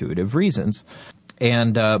for intuitive reasons.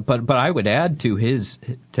 And but I would add to his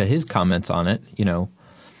comments on it,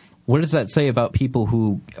 what does that say about people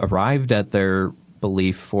who arrived at their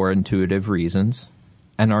belief for intuitive reasons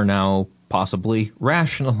and are now possibly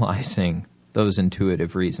rationalizing those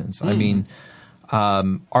intuitive reasons? I mean,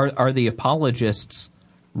 are the apologists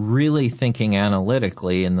really thinking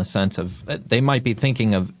analytically in the sense of they might be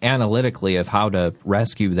thinking of analytically of how to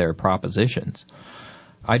rescue their propositions?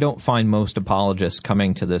 I don't find most apologists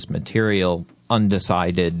coming to this material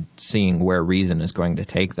undecided, seeing where reason is going to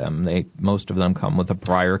take them. Most of them come with a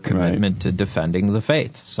prior commitment to defending the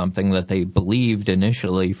faith, something that they believed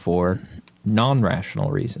initially for non-rational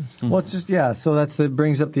reasons. Well, it's just so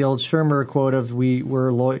brings up the old Shermer quote of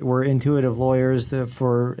we're intuitive lawyers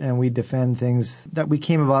and we defend things that we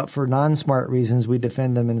came about for non-smart reasons. We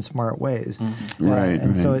defend them in smart ways.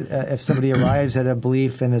 So if somebody arrives at a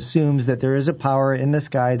belief and assumes that there is a power in the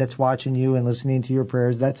sky that's watching you and listening to your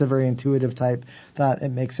prayers, that's a very intuitive type thought. It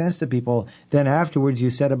makes sense to people. Then afterwards, you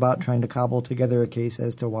set about trying to cobble together a case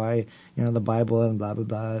as to why the Bible and blah blah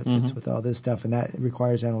blah fits with all this stuff, and that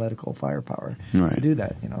requires analytical firepower. To do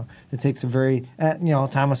that. It takes a very,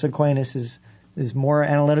 Thomas Aquinas is more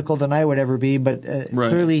analytical than I would ever be, but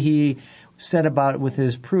clearly he set about with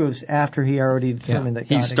his proofs after he already determined that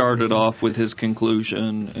God he started off with his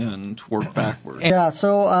conclusion and worked backward.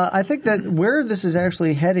 So I think that where this is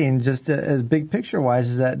actually heading, just as big picture wise,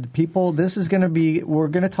 is that we're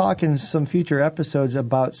going to talk in some future episodes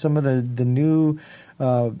about some of the new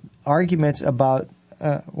arguments about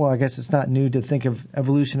I guess it's not new to think of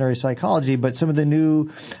evolutionary psychology, but some of the new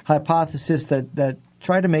hypotheses that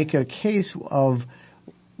try to make a case of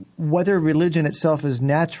whether religion itself is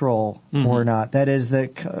natural or not. That is,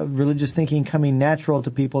 that religious thinking coming natural to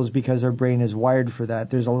people is because our brain is wired for that.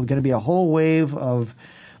 There's going to be a whole wave of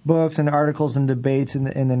books and articles and debates in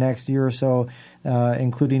the next year or so,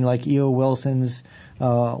 including like E.O. Wilson's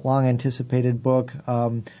long-anticipated book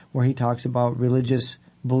where he talks about religious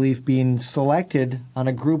belief being selected on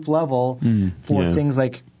a group level for things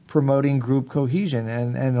like promoting group cohesion.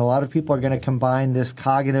 And a lot of people are going to combine this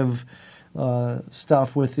cognitive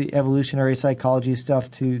stuff with the evolutionary psychology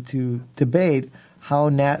stuff to debate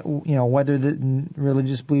how whether the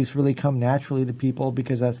religious beliefs really come naturally to people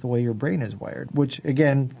because that's the way your brain is wired. Which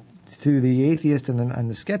again, to the atheist and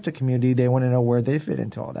the skeptic community, they want to know where they fit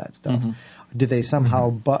into all that stuff. Do they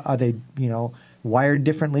somehow are they wired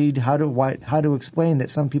differently? How to explain that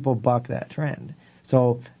some people buck that trend?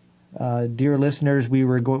 So, dear listeners,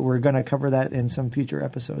 we're going to cover that in some future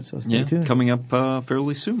episodes. So stay tuned. Coming up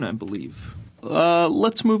fairly soon, I believe.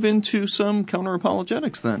 Let's move into some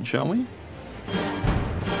counter-apologetics then, shall we?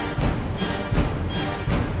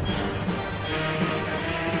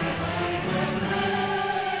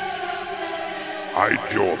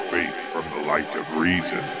 Hide your faith from the light of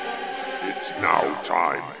reason. It's now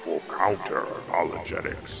time for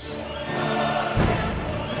counter-apologetics.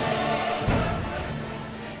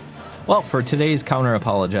 Well, for today's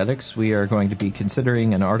Counter-Apologetics, we are going to be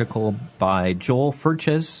considering an article by Joel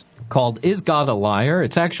Furches called Is God a Liar?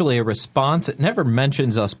 It's actually a response. It never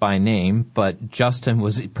mentions us by name, but Justin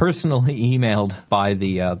was personally emailed by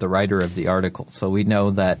the writer of the article. So we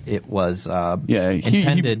know that it was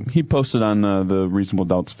intended. He posted on the Reasonable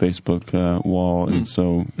Doubts Facebook wall, and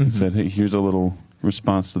so he said, hey, here's a little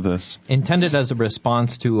response to this. Intended as a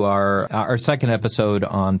response to our second episode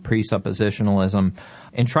on presuppositionalism,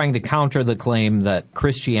 in trying to counter the claim that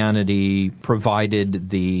Christianity provided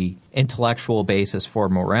the intellectual basis for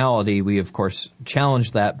morality. We, of course,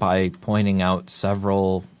 challenged that by pointing out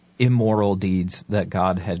several immoral deeds that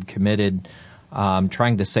God had committed,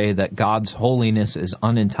 trying to say that God's holiness is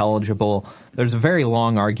unintelligible. There's a very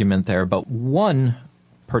long argument there, but one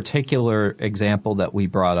particular example that we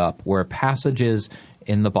brought up were passages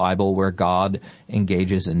in the Bible where God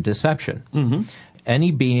engages in deception. Mm-hmm.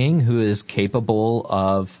 Any being who is capable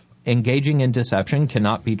of engaging in deception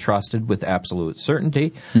cannot be trusted with absolute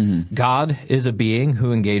certainty. Mm-hmm. God is a being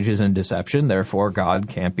who engages in deception, therefore God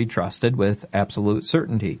can't be trusted with absolute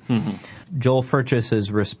certainty. Mm-hmm. Joel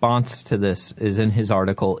Furches' response to this is in his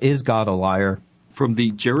article, Is God a Liar? From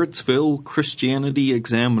the Jarrettsville Christianity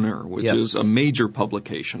Examiner, which is a major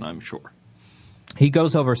publication, I'm sure. He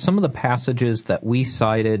goes over some of the passages that we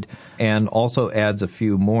cited and also adds a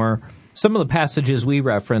few more. Some of the passages we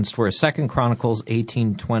referenced were 2 Chronicles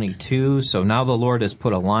 18:22. So now the Lord has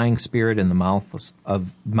put a lying spirit in the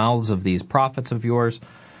mouths of these prophets of yours.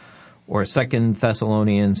 Or 2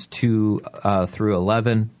 Thessalonians 2 through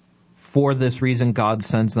 11. For this reason, God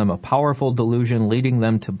sends them a powerful delusion, leading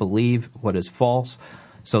them to believe what is false,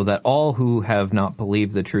 so that all who have not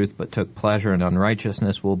believed the truth but took pleasure in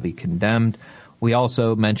unrighteousness will be condemned. We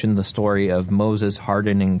also mentioned the story of Moses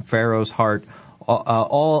hardening Pharaoh's heart,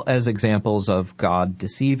 all as examples of God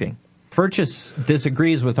deceiving. Furches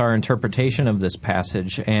disagrees with our interpretation of this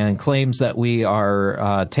passage and claims that we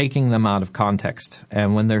are taking them out of context.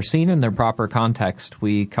 And when they're seen in their proper context,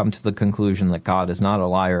 we come to the conclusion that God is not a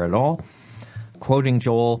liar at all. Quoting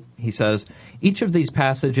Joel, he says, each of these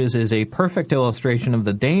passages is a perfect illustration of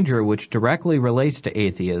the danger which directly relates to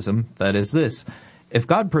atheism. That is this: if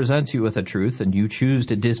God presents you with a truth and you choose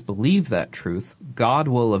to disbelieve that truth, God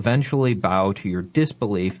will eventually bow to your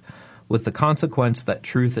disbelief, with the consequence that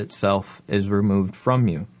truth itself is removed from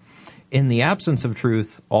you. In the absence of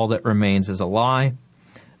truth, all that remains is a lie.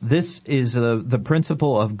 This is the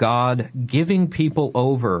principle of God giving people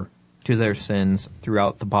over to their sins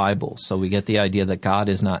throughout the Bible. So we get the idea that God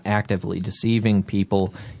is not actively deceiving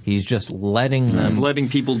people. He's just letting them... He's letting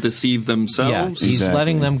people deceive themselves? Yeah, he's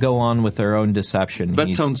letting them go on with their own deception.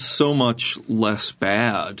 That sounds so much less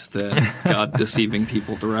bad than God deceiving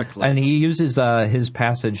people directly. And he uses his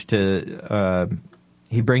passage to...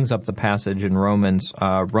 he brings up the passage in Romans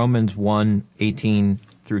 1:18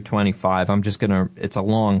 through 25. It's a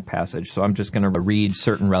long passage, so I'm just going to read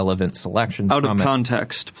certain relevant selections out from of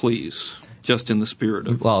context, please. Just in the spirit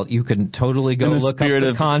of... Well, you can totally go look up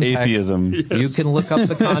the context. Atheism. Yes. You can look up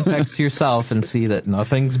the context yourself and see that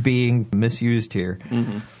nothing's being misused here.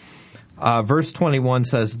 Mm-hmm. Verse 21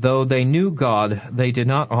 says, though they knew God, they did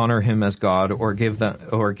not honor him as God or give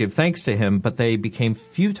thanks to him, but they became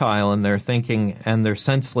futile in their thinking, and their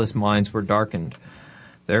senseless minds were darkened.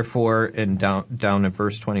 Therefore, and down in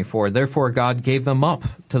verse 24, therefore God gave them up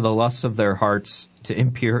to the lusts of their hearts, to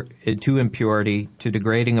impurity, to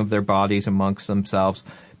degrading of their bodies amongst themselves,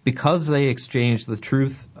 because they exchanged the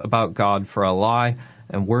truth about God for a lie,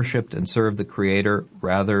 and worshipped and served the creature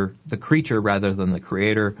rather than the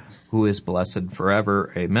Creator, who is blessed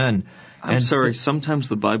forever. Amen. I'm sorry, sometimes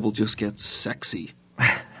the Bible just gets sexy.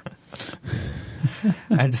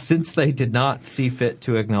 And since they did not see fit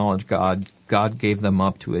to acknowledge God, God gave them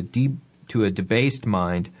up to a debased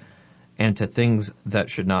mind and to things that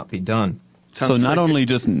should not be done. So not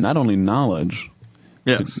only knowledge,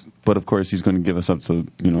 yes, but of course he's going to give us up to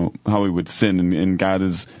how we would sin, and God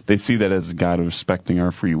they see that as God respecting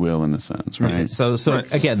our free will in a sense, right? So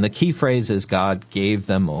right. Again, the key phrase is God gave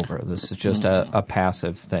them over. This is just a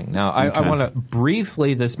passive thing. Now, I want to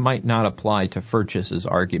briefly, this might not apply to Furches'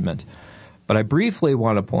 argument, but I briefly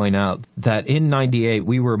want to point out that in 98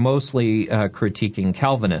 we were mostly critiquing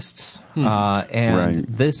Calvinists, and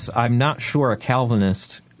this, I'm not sure a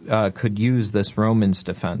Calvinist could use this Romans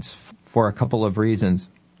defense for a couple of reasons.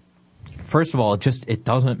 First of all, it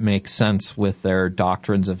doesn't make sense with their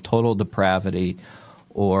doctrines of total depravity,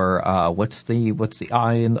 or what's the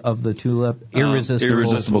eye of the tulip?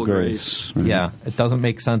 Irresistible grace. Mm-hmm. Yeah, it doesn't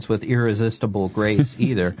make sense with irresistible grace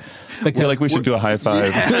either. Because we should do a high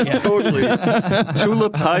five. Yeah, totally.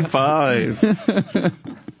 Tulip high five.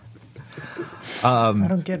 I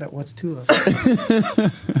don't get it. What's tulip?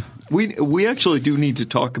 We actually do need to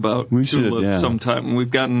talk about tulip yeah. sometime.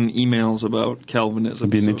 We've gotten emails about Calvinism. It'd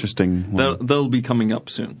be an interesting one. They'll be coming up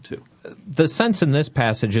soon, too. The sense in this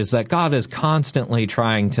passage is that God is constantly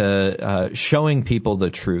trying to showing people the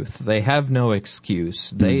truth. They have no excuse.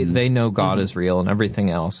 They know God is real and everything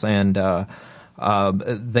else, and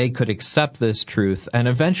they could accept this truth. And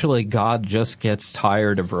eventually, God just gets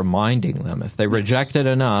tired of reminding them. If they reject it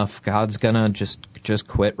enough, God's gonna just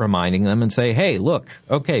quit reminding them and say, "Hey, look,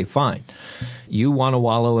 okay, fine. You want to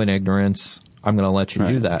wallow in ignorance. I'm going to let you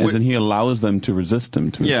do that." As in, he allows them to resist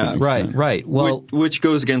him. To a certain extent. Right. Well, which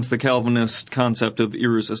goes against the Calvinist concept of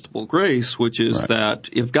irresistible grace, which is that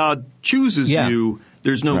if God chooses you,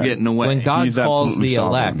 there's no getting away. when God He's calls the absolutely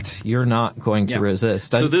sovereign. elect, you're not going to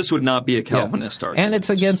resist. So this would not be a Calvinist argument. And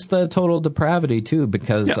it's against the total depravity, too,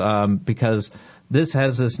 because this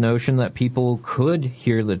has this notion that people could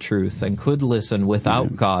hear the truth and could listen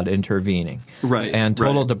without God intervening. Right. And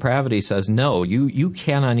total depravity says, no, you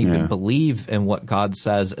cannot even believe in what God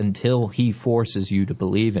says until he forces you to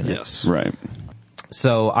believe in it. Yes. Right.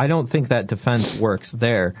 So I don't think that defense works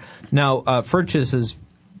there. Now, Furches's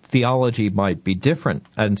theology might be different,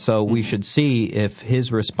 and so we should see if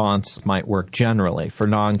his response might work generally for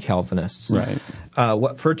non-Calvinists. Right.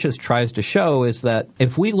 What Furches tries to show is that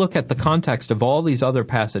if we look at the context of all these other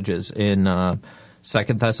passages in 2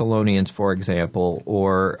 Thessalonians, for example,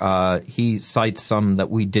 or he cites some that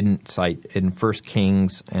we didn't cite in 1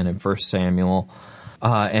 Kings and in 1 Samuel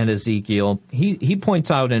and Ezekiel, he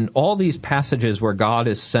points out in all these passages where God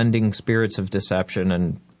is sending spirits of deception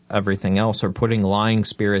and everything else, or putting lying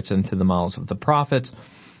spirits into the mouths of the prophets.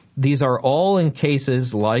 These are all in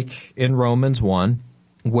cases like in Romans 1,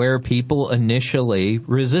 where people initially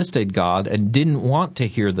resisted God and didn't want to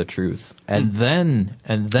hear the truth, and then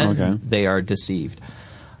they are deceived.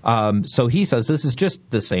 So he says this is just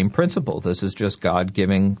the same principle. This is just God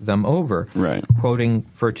giving them over. Right. Quoting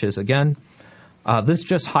Furches again, this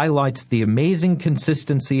just highlights the amazing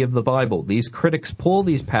consistency of the Bible. These critics pull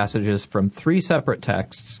these passages from 3 separate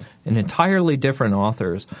texts in entirely different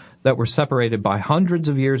authors that were separated by hundreds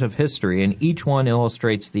of years of history, and each one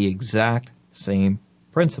illustrates the exact same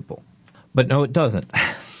principle. But no, it doesn't.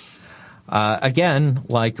 Again,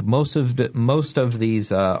 like most of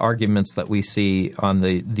these arguments that we see on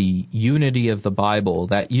the unity of the Bible,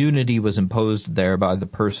 that unity was imposed there by the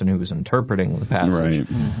person who was interpreting the passage. Right.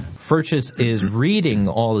 Furches is reading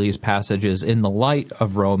all these passages in the light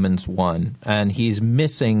of Romans 1, and he's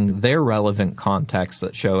missing their relevant context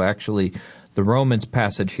that show actually the Romans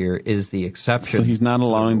passage here is the exception. So he's not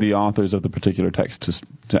allowing the authors of the particular text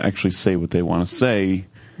to actually say what they want to say.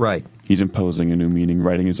 Right. He's imposing a new meaning,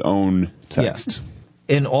 writing his own text.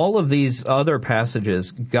 Yeah. In all of these other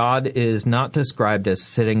passages, God is not described as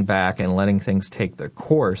sitting back and letting things take their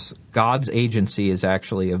course. God's agency is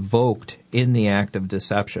actually evoked in the act of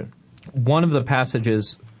deception. One of the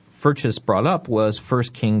passages Furches brought up was 1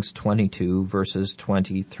 Kings 22, verses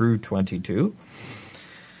 20 through 22,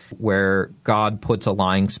 where God puts a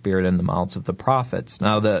lying spirit in the mouths of the prophets.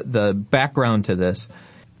 Now, the background to this,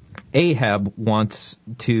 Ahab wants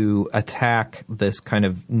to attack this kind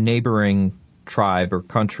of neighboring tribe or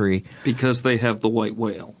country. Because they have the white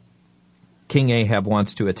whale. King Ahab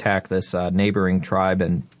wants to attack this neighboring tribe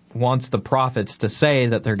and wants the prophets to say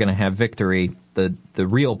that they're going to have victory, the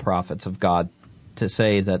real prophets of God, to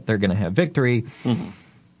say that they're going to have victory. Mm-hmm.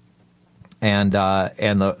 And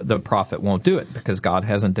the prophet won't do it because God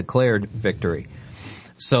hasn't declared victory.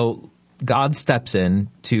 So God steps in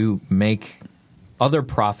to make other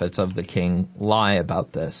prophets of the king lie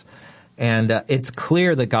about this. And it's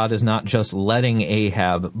clear that God is not just letting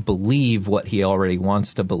Ahab believe what he already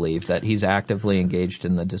wants to believe, that he's actively engaged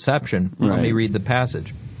in the deception. Right. Let me read the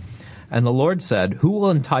passage. And the Lord said, "Who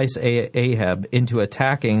will entice Ahab into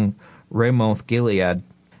attacking Ramoth Gilead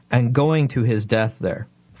and going to his death there?"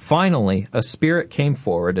 Finally, a spirit came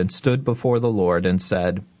forward and stood before the Lord and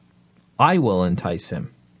said, "I will entice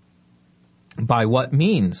him." "By what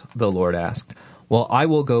means?" the Lord asked. "Well, I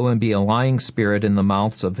will go and be a lying spirit in the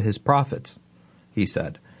mouths of his prophets," he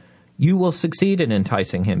said. "You will succeed in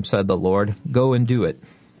enticing him," said the Lord. "Go and do it."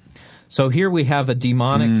 So here we have a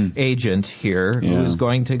demonic agent here who is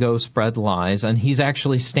going to go spread lies, and he's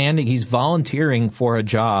actually he's volunteering for a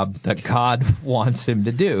job that God wants him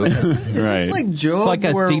to do. It's like Job, it's like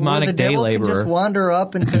a demonic where the day devil laborer. can just wander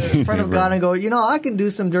up in front of God and go, I can do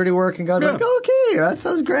some dirty work, and God's like, okay, that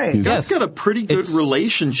sounds great. God's got a pretty good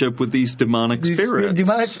relationship with these demonic spirits.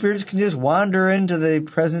 Demonic spirits can just wander into the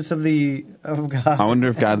presence of God. I wonder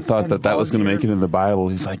if God thought that was going to make it in the Bible.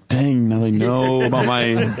 He's like, dang, now they know about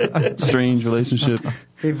my strange relationship.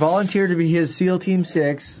 They volunteer to be his SEAL Team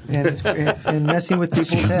 6 and messing with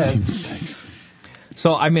people's heads.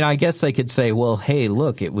 So, I mean, I guess they could say, well, hey,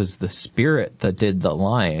 look, it was the Spirit that did the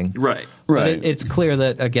lying. Right. But it's clear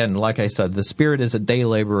that, again, like I said, the Spirit is a day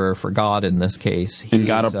laborer for God in this case. And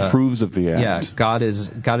God approves of the act. Yeah, God is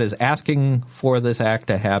asking for this act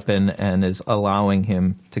to happen and is allowing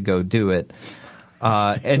him to go do it.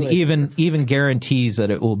 And even guarantees that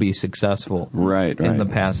it will be successful in the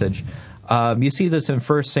passage. You see this in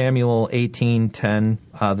 1 Samuel 18:10.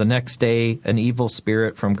 The next day, an evil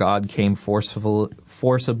spirit from God came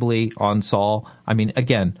forcibly on Saul. I mean,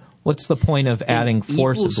 again, what's the point of adding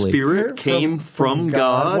forcibly? Evil spirit came from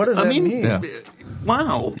God? What does that mean? Yeah.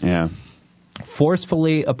 Wow. Yeah.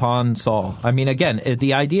 Forcefully upon Saul. I mean, again,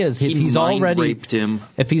 the idea is if he's already raped him.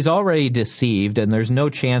 If he's already deceived and there's no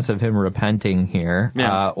chance of him repenting here,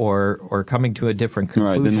 or coming to a different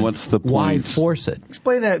conclusion, right, then what's the point? Why force it?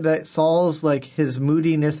 Explain that Saul's, like, his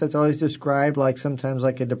moodiness that's always described, like sometimes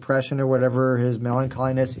like a depression or whatever, his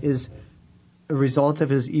melancholiness is a result of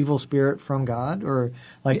his evil spirit from God? Or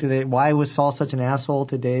like, why was Saul such an asshole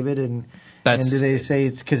to David? And do they say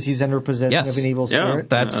it's because he's under possession of an evil spirit?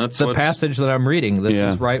 That's the passage that I'm reading. This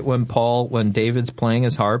is right when David's playing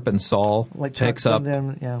his harp and Saul picks up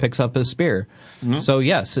his spear. Mm-hmm. So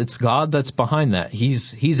yes, it's God that's behind that.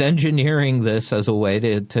 He's engineering this as a way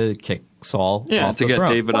to kick Saul off to the get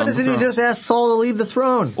throne. David Why on the throne. doesn't he just ask Saul to leave the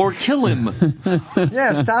throne? Or kill him.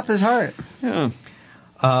 Stop his heart. Yeah.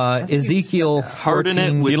 Ezekiel harden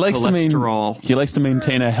it with cholesterol. He likes to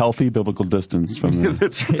maintain a healthy biblical distance from the,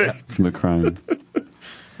 That's right. from the crime.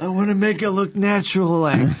 I want to make it look natural.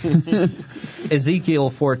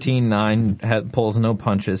 Ezekiel 14:9 pulls no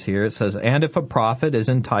punches here. It says, "And if a prophet is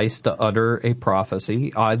enticed to utter a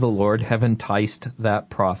prophecy, I, the Lord, have enticed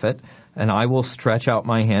that prophet, and I will stretch out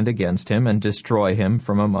my hand against him and destroy him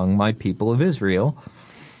from among my people of Israel."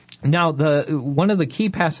 Now, one of the key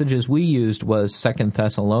passages we used was 2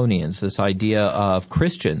 Thessalonians, this idea of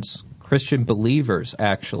Christian believers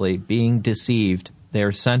actually being deceived. They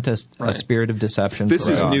are sent a spirit of deception. This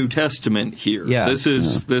is New Testament here. Yeah. This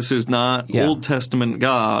is not Old Testament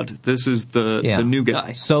God. This is the new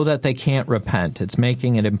guy. So that they can't repent. It's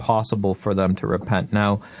making it impossible for them to repent.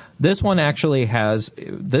 Now, this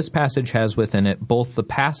passage has within it both the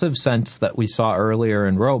passive sense that we saw earlier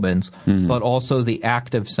in Romans, but also the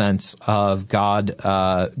active sense of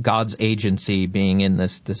God's agency being in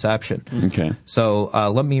this deception. Okay. So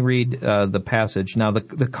let me read the passage. Now,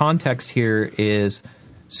 the context here is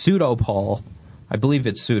pseudo-Paul. I believe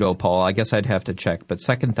it's pseudo-Paul. I guess I'd have to check. But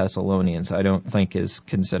 2 Thessalonians, I don't think is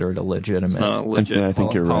considered a legitimate I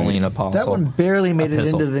think you're Pauline right. apostle. That one barely made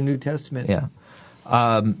epistle. it into the New Testament. Yeah.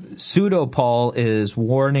 Pseudo-Paul is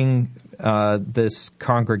warning this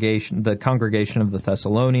congregation, the congregation of the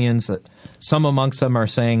Thessalonians, that some amongst them are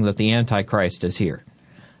saying that the Antichrist is here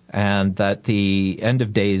and that the end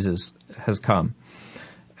of days has come.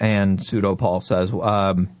 And Pseudo-Paul says,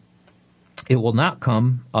 it will not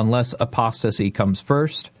come unless apostasy comes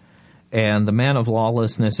first, and the man of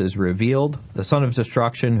lawlessness is revealed, the son of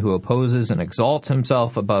destruction who opposes and exalts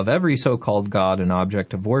himself above every so-called God and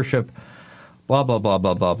object of worship, blah, blah, blah,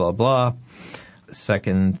 blah, blah, blah, blah.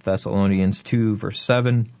 2 Thessalonians 2, verse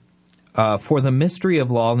 7. For the mystery of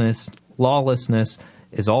lawlessness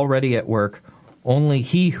is already at work. Only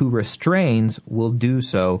he who restrains will do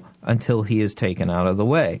so until he is taken out of the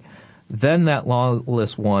way. Then that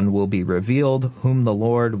lawless one will be revealed, whom the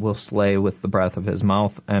Lord will slay with the breath of his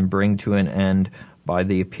mouth and bring to an end by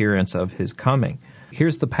the appearance of his coming.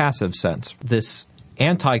 Here's the passive sense. This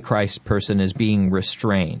Antichrist person is being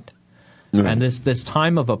restrained. Mm-hmm. And this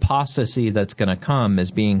time of apostasy that's going to come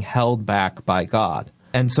is being held back by God.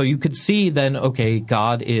 And so you could see then, okay,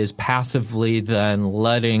 God is passively then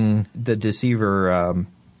letting the deceiver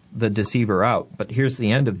out. But here's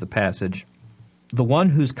the end of the passage. The one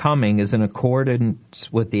who's coming is in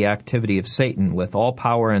accordance with the activity of Satan, with all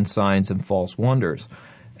power and signs and false wonders,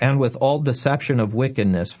 and with all deception of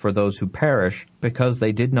wickedness for those who perish, because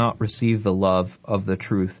they did not receive the love of the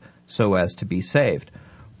truth so as to be saved.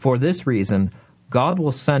 For this reason, God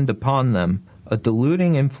will send upon them a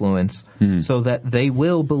deluding influence so that they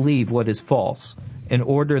will believe what is false, in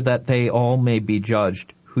order that they all may be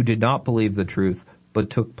judged who did not believe the truth, but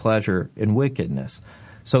took pleasure in wickedness.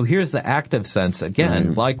 So here's the active sense,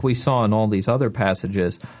 again, like we saw in all these other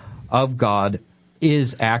passages, of God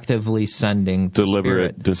is actively sending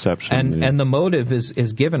deliberate spirit. deception. And the motive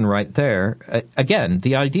is given right there. Again,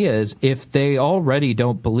 the idea is if they already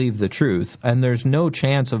don't believe the truth, and there's no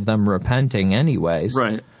chance of them repenting anyways,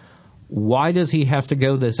 right. why does he have to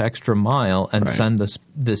go this extra mile and send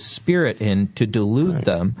this spirit in to delude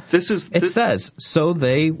them? It says, so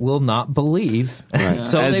they will not believe. Right.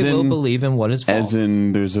 So As they will in- believe in what is false. As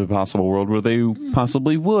in, there's a possible world where they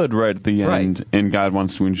possibly would right at the end, and God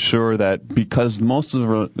wants to ensure that because most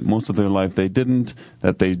of their life they didn't,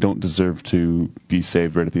 that they don't deserve to be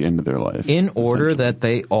saved right at the end of their life. In order that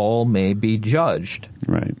they all may be judged.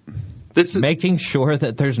 Right. Making sure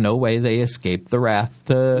that there's no way they escape the wrath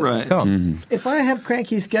to come. Mm-hmm. If I have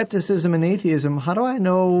cranky skepticism and atheism, how do I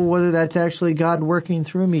know whether that's actually God working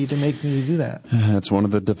through me to make me do that? That's one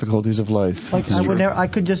of the difficulties of life. Like I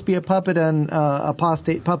could just be a puppet on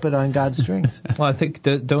apostate puppet on God's strings. Well, I think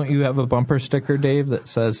don't you have a bumper sticker, Dave, that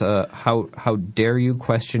says how dare you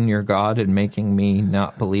question your God in making me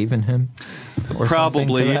not believe in Him? Or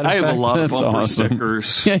Probably. I have a lot of That's bumper awesome.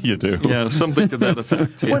 stickers. Yeah, you do. Yeah, something to that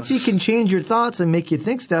effect. Once He can change your thoughts and make you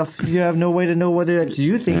think stuff, you have no way to know whether it's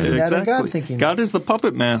you thinking that or God thinking that. God is the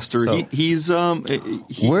puppet master. So- He's Where does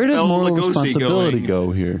moral Bela Lugosi responsibility going,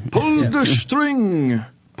 go here? Pull the string!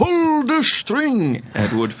 Pull the string!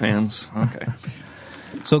 Ed Wood fans. Okay.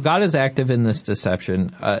 So God is active in this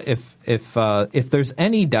deception. If there's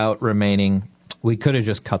any doubt remaining, we could have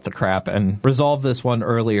just cut the crap and resolved this one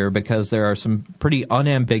earlier, because there are some pretty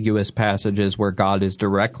unambiguous passages where God is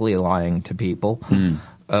directly lying to people.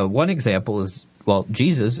 One example is,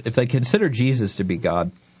 Jesus. If they consider Jesus to be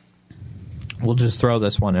God, we'll just throw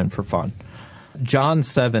this one in for fun. John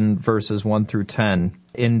 7, verses 1 through 10.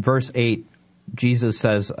 In verse 8, Jesus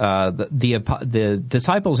says the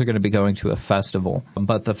disciples are going to be going to a festival,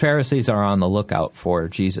 but the Pharisees are on the lookout for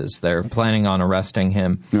Jesus. They're planning on arresting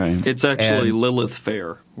him. Right. It's actually Lilith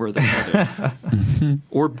Fair where they're headed.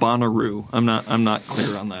 Or Bonnaroo. I'm not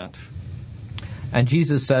clear on that. And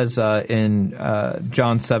Jesus says in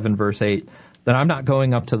John 7, verse 8, that I'm not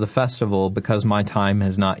going up to the festival because my time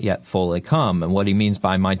has not yet fully come. And what he means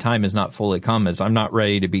by my time has not fully come is I'm not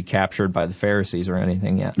ready to be captured by the Pharisees or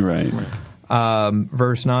anything yet. Right.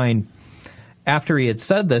 Verse 9, after he had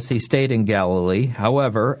said this, he stayed in Galilee.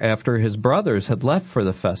 However, after his brothers had left for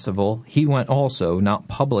the festival, he went also, not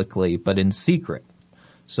publicly, but in secret.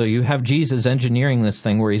 So you have Jesus engineering this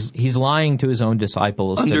thing where he's lying to his own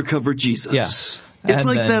disciples. Undercover Jesus. Yeah. It's And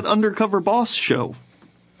like then- that Undercover Boss show.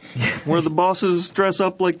 Where the bosses dress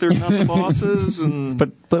up like they're not the bosses, and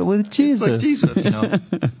But with Jesus. like Jesus.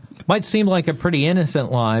 Might seem like a pretty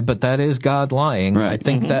innocent lie, but that is God lying. Right. I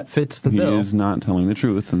think that fits the He bill. is not telling the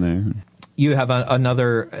truth in there. You have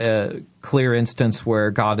another clear instance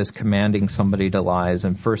where God is commanding somebody to lie,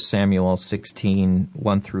 in 1 Samuel 16,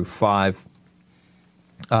 1 through 5.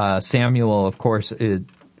 Samuel, of course,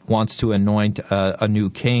 wants to anoint a new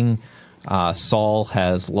king. Saul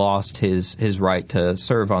has lost his right to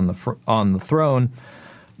serve on the throne,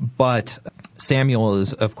 but Samuel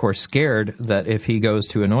is, of course, scared that if he goes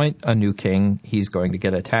to anoint a new king, he's going to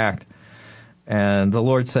get attacked. And the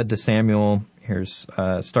Lord said to Samuel, here's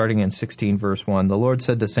starting in 16 verse 1, the Lord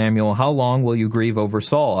said to Samuel, how long will you grieve over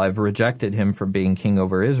Saul? I've rejected him from being king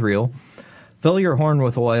over Israel. Fill your horn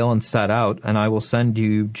with oil and set out, and I will send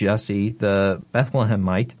you Jesse the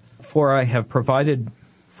Bethlehemite, for I have provided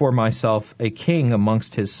for myself a king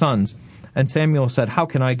amongst his sons. And Samuel said, how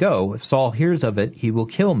can I go? If Saul hears of it, he will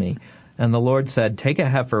kill me. And the Lord said, take a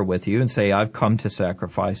heifer with you and say, I've come to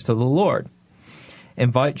sacrifice to the Lord.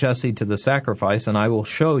 Invite Jesse to the sacrifice, and I will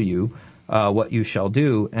show you what you shall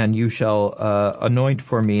do, and you shall anoint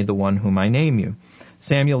for me the one whom I name you.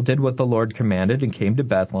 Samuel did what the Lord commanded and came to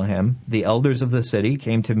Bethlehem. The elders of the city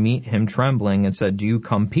came to meet him trembling and said, do you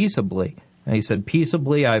come peaceably? And he said,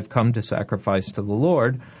 peaceably I've come to sacrifice to the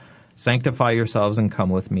Lord. Sanctify yourselves and come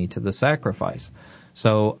with me to the sacrifice.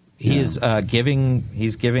 So he's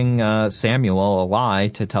giving Samuel a lie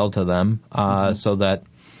to tell to them, so that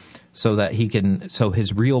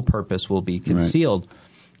his real purpose will be concealed. Right.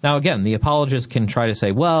 Now, again, the apologists can try to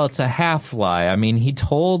say, well, it's a half lie. I mean, he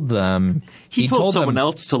told them. He told someone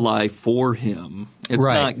else to lie for him. It's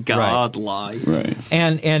not God lie. Right.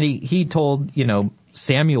 And he told,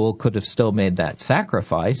 Samuel could have still made that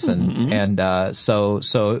sacrifice, and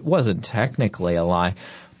so it wasn't technically a lie.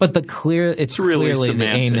 But it's really clearly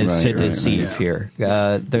semantic. The aim is to deceive here.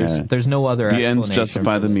 There's no other the explanation. ends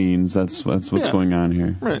justify the means. That's what's going on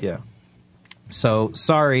here. Right. Yeah. So,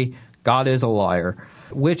 sorry, God is a liar,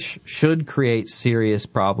 which should create serious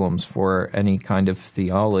problems for any kind of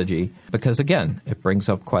theology, because, again, it brings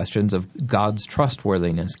up questions of God's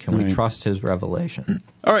trustworthiness. Can we trust his revelation?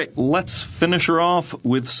 All right, let's finish her off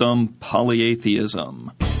with some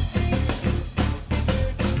polyatheism.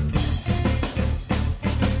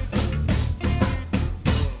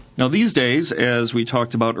 Now, these days, as we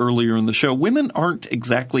talked about earlier in the show, women aren't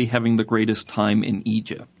exactly having the greatest time in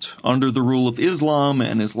Egypt. Under the rule of Islam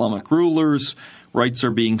and Islamic rulers, rights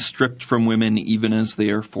are being stripped from women even as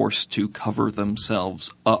they are forced to cover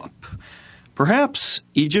themselves up. Perhaps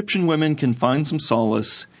Egyptian women can find some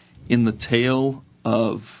solace in the tale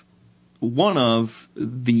of one of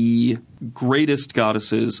the greatest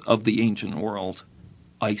goddesses of the ancient world,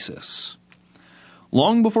 Isis.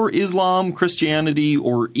 Long before Islam, Christianity,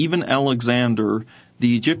 or even Alexander,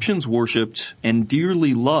 the Egyptians worshipped and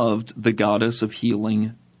dearly loved the goddess of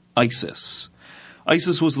healing, Isis.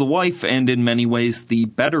 Isis was the wife and in many ways the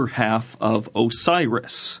better half of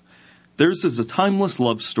Osiris. Theirs is a timeless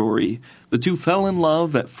love story. The two fell in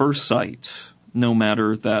love at first sight, no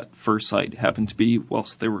matter that first sight happened to be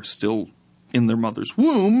whilst they were still in their mother's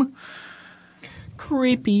womb.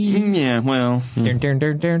 Creepy. Yeah, well,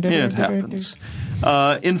 it happens.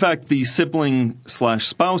 In fact, the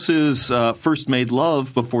sibling/spouses first made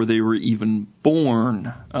love before they were even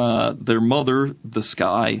born. Their mother, the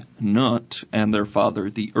sky, Nut, and their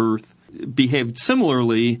father, the earth, behaved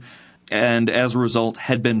similarly, and as a result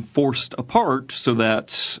had been forced apart so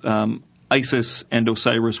that Isis and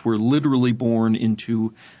Osiris were literally born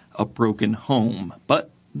into a broken home.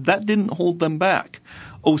 But that didn't hold them back.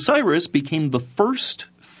 Osiris became the first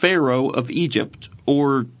pharaoh of Egypt,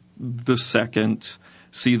 or the second.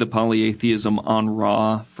 See the polytheism on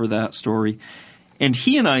Ra for that story. And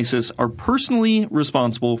he and Isis are personally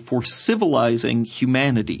responsible for civilizing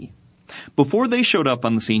humanity. Before they showed up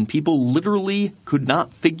on the scene, people literally could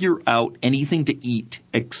not figure out anything to eat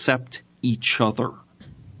except each other.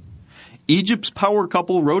 Egypt's power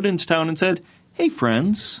couple rode into town and said, "Hey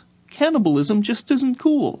friends, cannibalism just isn't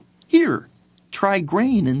cool. Here, try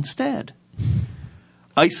grain instead."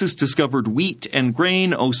 Isis discovered wheat and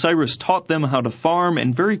grain, Osiris taught them how to farm,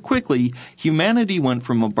 and very quickly, humanity went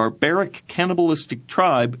from a barbaric, cannibalistic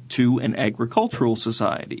tribe to an agricultural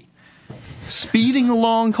society. Speeding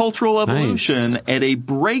along cultural evolution at a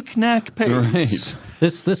breakneck pace. Right.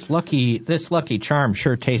 This lucky charm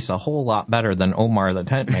sure tastes a whole lot better than Omar the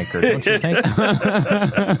tent maker, don't you think?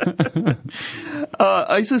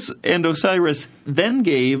 Isis and Osiris then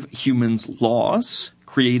gave humans laws,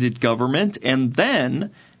 created government, and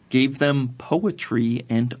then gave them poetry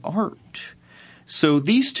and art. So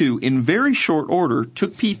these two, in very short order,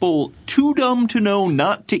 took people too dumb to know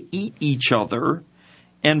not to eat each other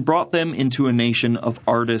and brought them into a nation of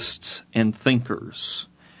artists and thinkers.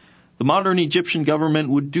 The modern Egyptian government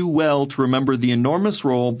would do well to remember the enormous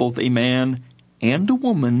role both a man and a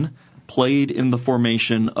woman played in the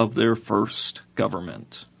formation of their first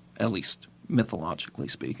government, at least mythologically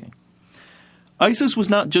speaking. Isis was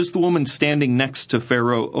not just the woman standing next to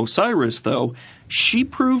Pharaoh Osiris, though. She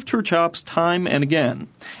proved her chops time and again.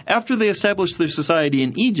 After they established their society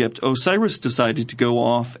in Egypt, Osiris decided to go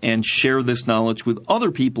off and share this knowledge with other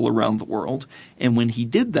people around the world, and when he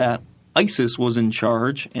did that, Isis was in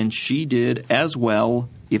charge, and she did as well,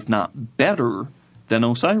 if not better, than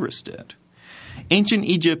Osiris did. Ancient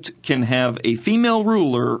Egypt can have a female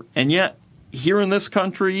ruler, and yet, here in this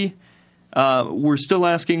country, we're still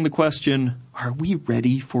asking the question, are we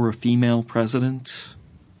ready for a female president?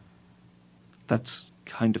 That's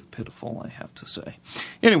kind of pitiful, I have to say.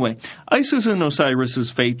 Anyway, Isis and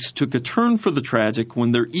Osiris's fates took a turn for the tragic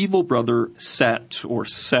when their evil brother Set, or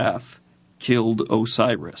Seth, killed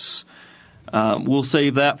Osiris. We'll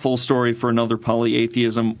save that full story for another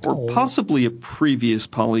polyatheism, or possibly a previous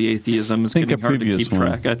polyatheism. It's getting hard to keep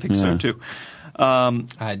track. I think so, too.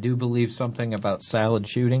 I do believe something about salad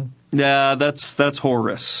shooting. Yeah, that's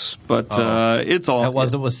Horus, but it's all.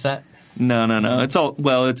 That was Set? No. It's all.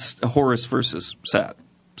 Well, it's Horus versus Set.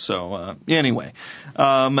 So anyway,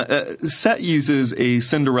 Set uses a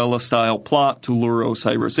Cinderella-style plot to lure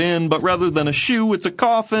Osiris in, but rather than a shoe, it's a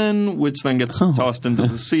coffin, which then gets tossed into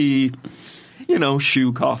the sea. You know,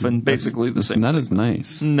 shoe coffin, basically the same. It's not as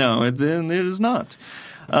nice. No, it is not.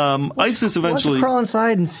 Isis eventually... Let's crawl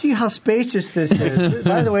inside and see how spacious this is.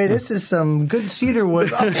 By the way, this is some good cedar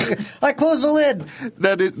wood. I closed the lid.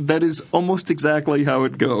 That is almost exactly how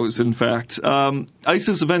it goes, in fact.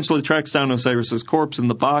 Isis eventually tracks down Osiris's corpse in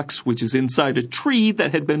the box, which is inside a tree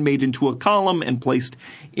that had been made into a column and placed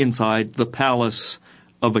inside the palace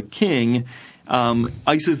of a king.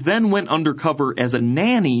 Isis then went undercover as a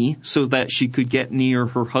nanny so that she could get near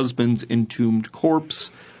her husband's entombed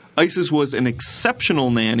corpse. Isis was an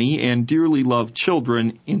exceptional nanny and dearly loved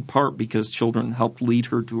children, in part because children helped lead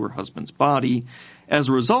her to her husband's body. As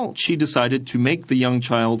a result, she decided to make the young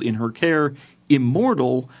child in her care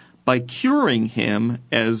immortal by curing him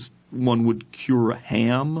as one would cure a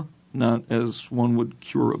ham, not as one would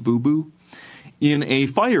cure a boo-boo. in a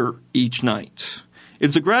fire each night.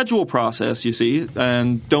 It's a gradual process, you see,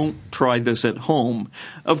 and don't try this at home.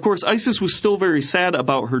 Of course, Isis was still very sad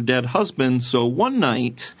about her dead husband, so one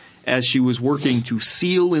night, as she was working to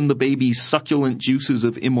seal in the baby's succulent juices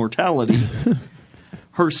of immortality,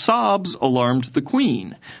 her sobs alarmed the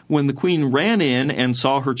queen. When the queen ran in and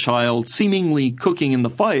saw her child seemingly cooking in the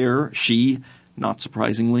fire, she, not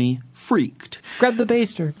surprisingly, freaked. Grab the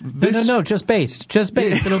baster. No, just baste. Just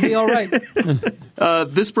baste. It'll be all right.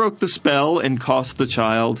 This broke the spell and cost the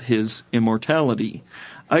child his immortality.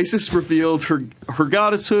 Isis revealed her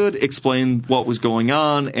goddesshood, explained what was going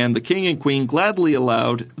on, and the king and queen gladly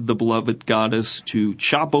allowed the beloved goddess to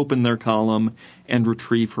chop open their column and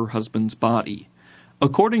retrieve her husband's body.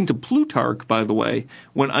 According to Plutarch, by the way,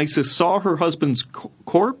 when Isis saw her husband's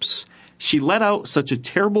corpse, she let out such a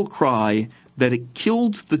terrible cry that it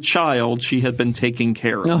killed the child she had been taking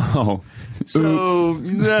care of. Oh. So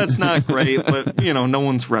that's not great, but, no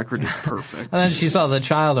one's record is perfect. And then she saw the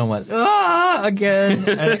child and went, again,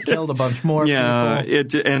 and it killed a bunch more people.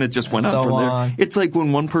 It just went on from there. It's like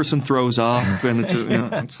when one person throws off, and it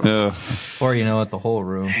just, Or, the whole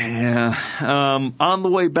room. Yeah. On the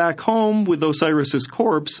way back home with Osiris's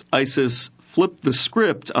corpse, Isis flipped the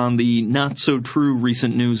script on the not-so-true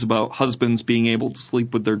recent news about husbands being able to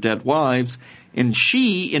sleep with their dead wives, and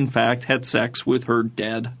she, in fact, had sex with her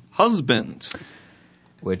dead husband.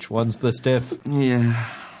 Which one's the stiff? Yeah.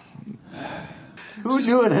 Who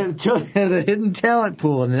knew it had a hidden talent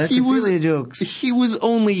pool? I mean, that's really a joke. He was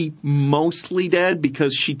only mostly dead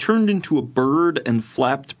because she turned into a bird and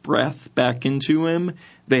flapped breath back into him.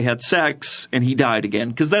 They had sex, and he died again,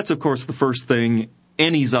 because that's, of course, the first thing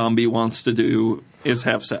any zombie wants to do is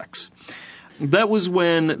have sex. That was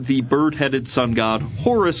when the bird-headed sun god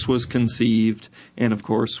Horus was conceived, and of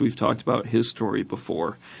course we've talked about his story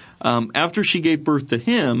before. After she gave birth to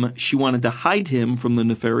him, she wanted to hide him from the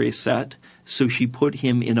nefarious Set, so she put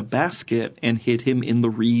him in a basket and hid him in the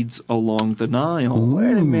reeds along the Nile.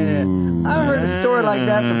 Wait a minute. I've heard a story like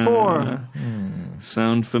that before.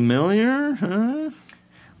 Sound familiar? Huh?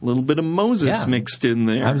 A little bit of Moses mixed in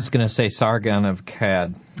there. I was going to say Sargon of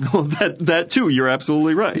Akkad. Well, that too. You're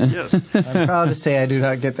absolutely right. Yes. I'm proud to say I do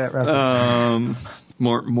not get that reference.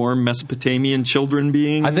 More Mesopotamian children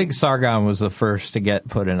being. I think Sargon was the first to get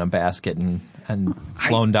put in a basket and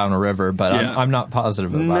flown down a river, but I'm not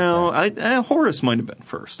positive about that. No, Horus might have been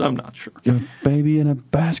first. I'm not sure. Your baby in a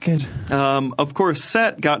basket. Of course,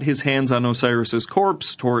 Set got his hands on Osiris's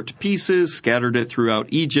corpse, tore it to pieces, scattered it throughout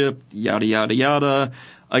Egypt, yada, yada, yada.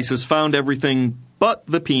 Isis found everything but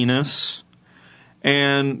the penis,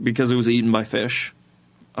 and because it was eaten by fish,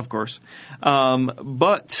 of course.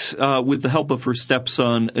 But with the help of her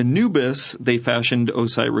stepson Anubis, they fashioned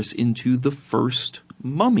Osiris into the first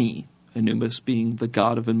mummy, Anubis being the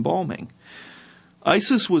god of embalming.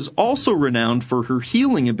 Isis was also renowned for her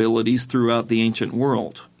healing abilities throughout the ancient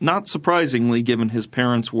world. Not surprisingly, given his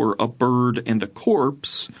parents were a bird and a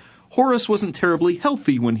corpse, Horus wasn't terribly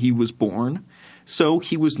healthy when he was born, so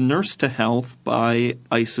he was nursed to health by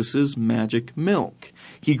Isis's magic milk.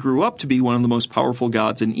 He grew up to be one of the most powerful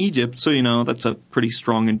gods in Egypt, so, that's a pretty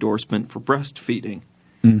strong endorsement for breastfeeding.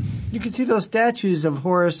 You can see those statues of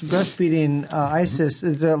Horus breastfeeding Isis,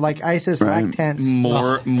 like Isis lactans.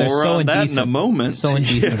 More so on that in a moment. So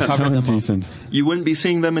indecent. Yeah. So indecent. You wouldn't be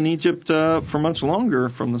seeing them in Egypt for much longer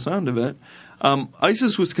from the sound of it.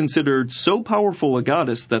 Isis was considered so powerful a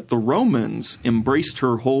goddess that the Romans embraced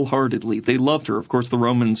her wholeheartedly. They loved her. Of course, the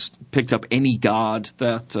Romans picked up any god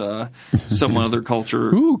that some other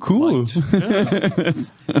culture Ooh, cool. liked. Yeah.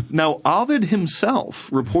 Now, Ovid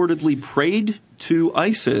himself reportedly prayed to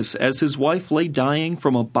Isis as his wife lay dying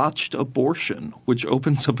from a botched abortion, which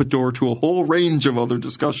opens up a door to a whole range of other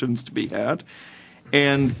discussions to be had.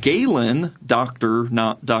 And Galen, doctor,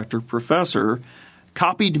 not Dr. Professor,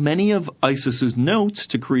 copied many of Isis's notes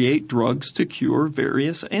to create drugs to cure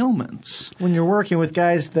various ailments. When you're working with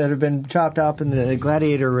guys that have been chopped up in the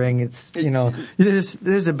gladiator ring, it's,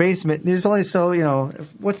 there's a basement. There's only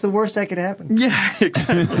what's the worst that could happen? Yeah,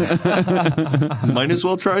 exactly. Might as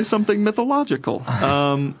well try something mythological.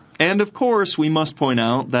 And of course, we must point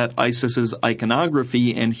out that Isis's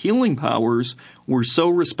iconography and healing powers were so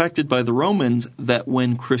respected by the Romans that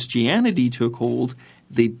when Christianity took hold,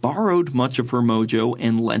 they borrowed much of her mojo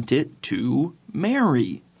and lent it to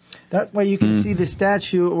Mary. That's why you can see the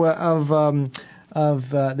statue of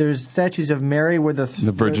there's statues of Mary where the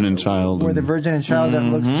Virgin and Child. Where the Virgin and Child that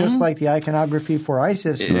looks just like the iconography for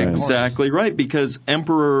Isis. Exactly right, because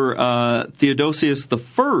Emperor Theodosius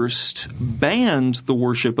I banned the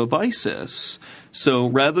worship of Isis. So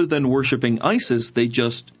rather than worshiping Isis, they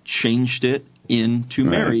just changed it into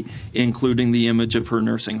Mary, including the image of her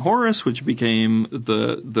nursing Horus, which became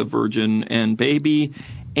the Virgin and baby,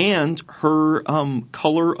 and her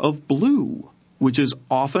color of blue, which is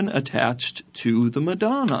often attached to the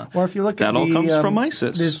Madonna. Or if you look that at all comes from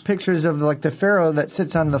Isis. There's pictures of the pharaoh that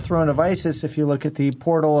sits on the throne of Isis. If you look at the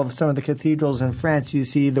portal of some of the cathedrals in France, you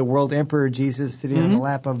see the world emperor Jesus sitting on the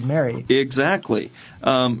lap of Mary. Exactly.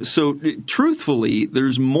 So truthfully,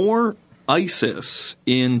 there's more Isis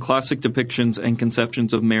in classic depictions and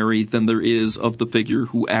conceptions of Mary than there is of the figure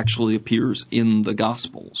who actually appears in the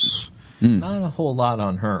Gospels. Not a whole lot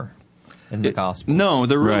on her in the Gospel. No,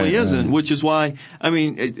 there really Right, isn't, right. which is why, I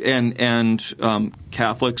mean, and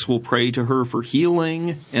Catholics will pray to her for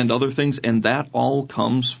healing and other things, and that all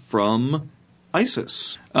comes from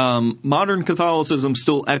Isis. Modern Catholicism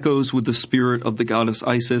still echoes with the spirit of the goddess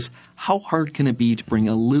Isis. How hard can it be to bring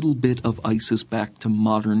a little bit of Isis back to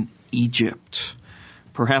modern Egypt?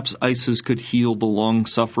 Perhaps Isis could heal the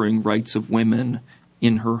long-suffering rights of women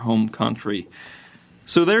in her home country.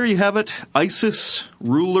 So there you have it, Isis,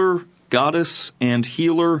 ruler, goddess, and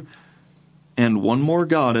healer, and one more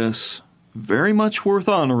goddess, very much worth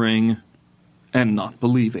honoring and not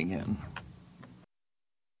believing in.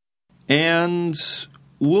 And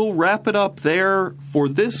we'll wrap it up there for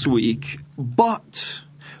this week, but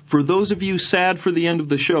for those of you sad for the end of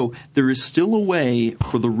the show, there is still a way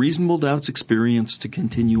for the Reasonable Doubts experience to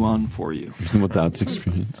continue on for you. Reasonable Doubts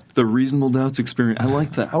experience. The Reasonable Doubts experience. I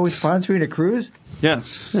like that. Are we sponsoring a cruise?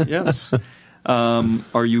 Yes, yes.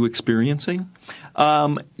 Are you experiencing?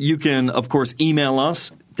 You can, of course, email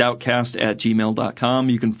us, doubtcast@gmail.com.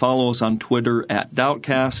 You can follow us on Twitter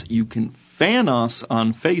 @doubtcast. You can fan us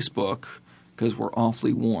on Facebook, because we're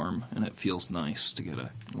awfully warm, and it feels nice to get a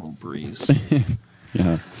little breeze.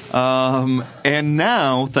 Yeah. And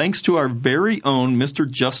now, thanks to our very own Mr.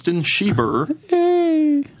 Justin Schieber,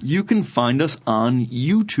 you can find us on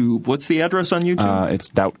YouTube. What's the address on YouTube? It's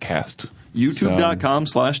Doubtcast.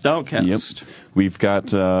 YouTube.com/Doubtcast. Yep. We've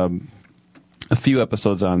got a few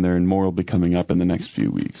episodes on there, and more will be coming up in the next few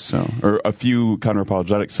weeks. Or a few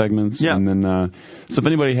counter-apologetic segments. Yeah. And then, so if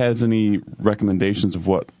anybody has any recommendations of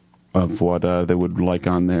what they would like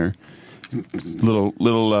on there,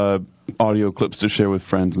 little audio clips to share with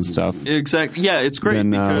friends and stuff. Exactly. Yeah, it's great Then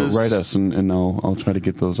because write us, and I'll try to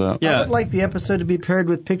get those up. Yeah. I would like the episode to be paired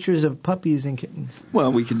with pictures of puppies and kittens.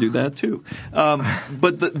 Well, we could do that too.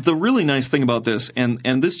 But the really nice thing about this,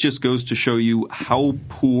 and this just goes to show you how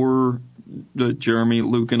poor Jeremy,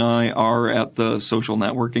 Luke, and I are at the social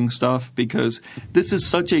networking stuff, because this is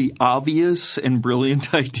such a obvious and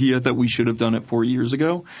brilliant idea that we should have done it 4 years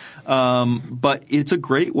ago. But it's a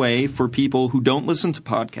great way for people who don't listen to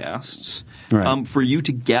podcasts, Right. for you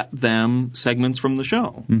to get them segments from the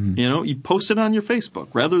show. Mm-hmm. You know, you post it on your Facebook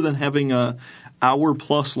rather than having a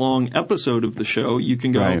hour-plus long episode of the show. You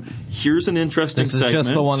can go, Right. here's an interesting This is segment.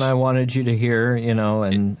 just the one I wanted you to hear,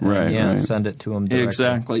 and Right. send it to them directly.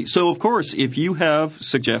 Exactly. So, of course, if you have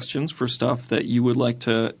suggestions for stuff that you would like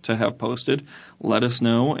to have posted, let us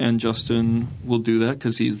know, and Justin will do that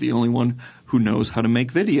because he's the only one who knows how to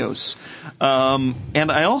make videos.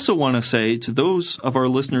 And I also want to say to those of our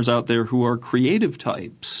listeners out there who are creative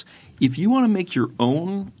types, if you want to make your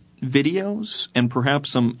own videos and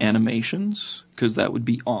perhaps some animations, because that would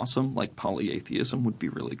be awesome, like polyatheism would be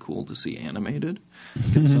really cool to see animated.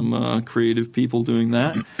 Get some creative people doing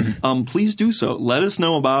that. Please do so. Let us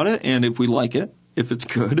know about it, and if we like it, if it's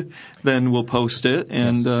good, then we'll post it.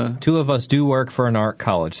 And Two of us do work for an art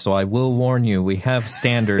college, so I will warn you, we have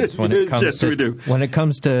standards when it comes Yes, to we do. when it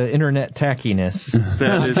comes to internet tackiness.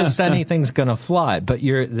 That Not is- just anything's gonna fly, but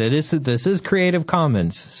this is Creative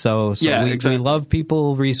Commons, so Yeah, we exactly. love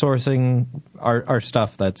people resourcing our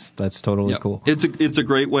stuff. That's totally yeah, cool. it's a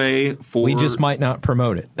great way for. We just might not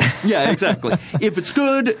promote it. Yeah, exactly. If it's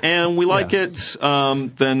good and we like it,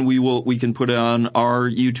 then we can put it on our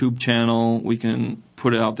YouTube channel. We can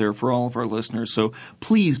put it out there for all of our listeners. So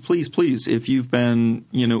please, please, please, if you've been,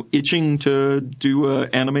 itching to do an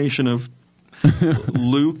animation of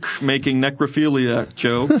Luke making necrophilia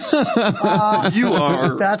jokes, you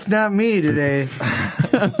are. That's not me today.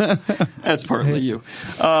 That's partly you.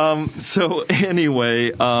 So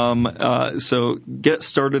anyway, so get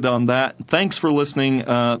started on that. Thanks for listening.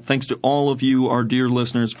 Thanks to all of you, our dear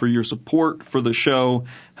listeners, for your support for the show,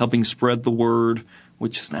 helping spread the word,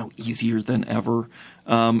 which is now easier than ever.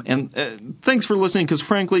 And thanks for listening, because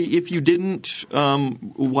frankly, if you didn't,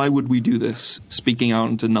 why would we do this? Speaking out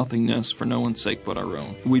into nothingness for no one's sake but our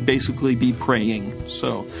own. We'd basically be praying.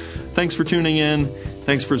 So thanks for tuning in.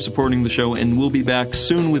 Thanks for supporting the show. And we'll be back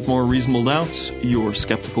soon with more Reasonable Doubts, your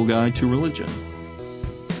skeptical guide to religion.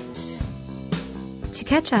 To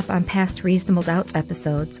catch up on past Reasonable Doubts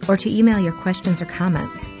episodes or to email your questions or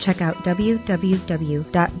comments, check out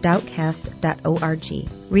www.doubtcast.org.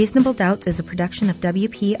 Reasonable Doubts is a production of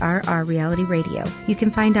WPRR Reality Radio. You can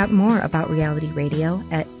find out more about Reality Radio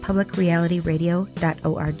at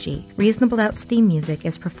publicrealityradio.org. Reasonable Doubts theme music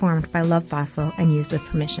is performed by Love Fossil and used with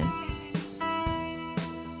permission.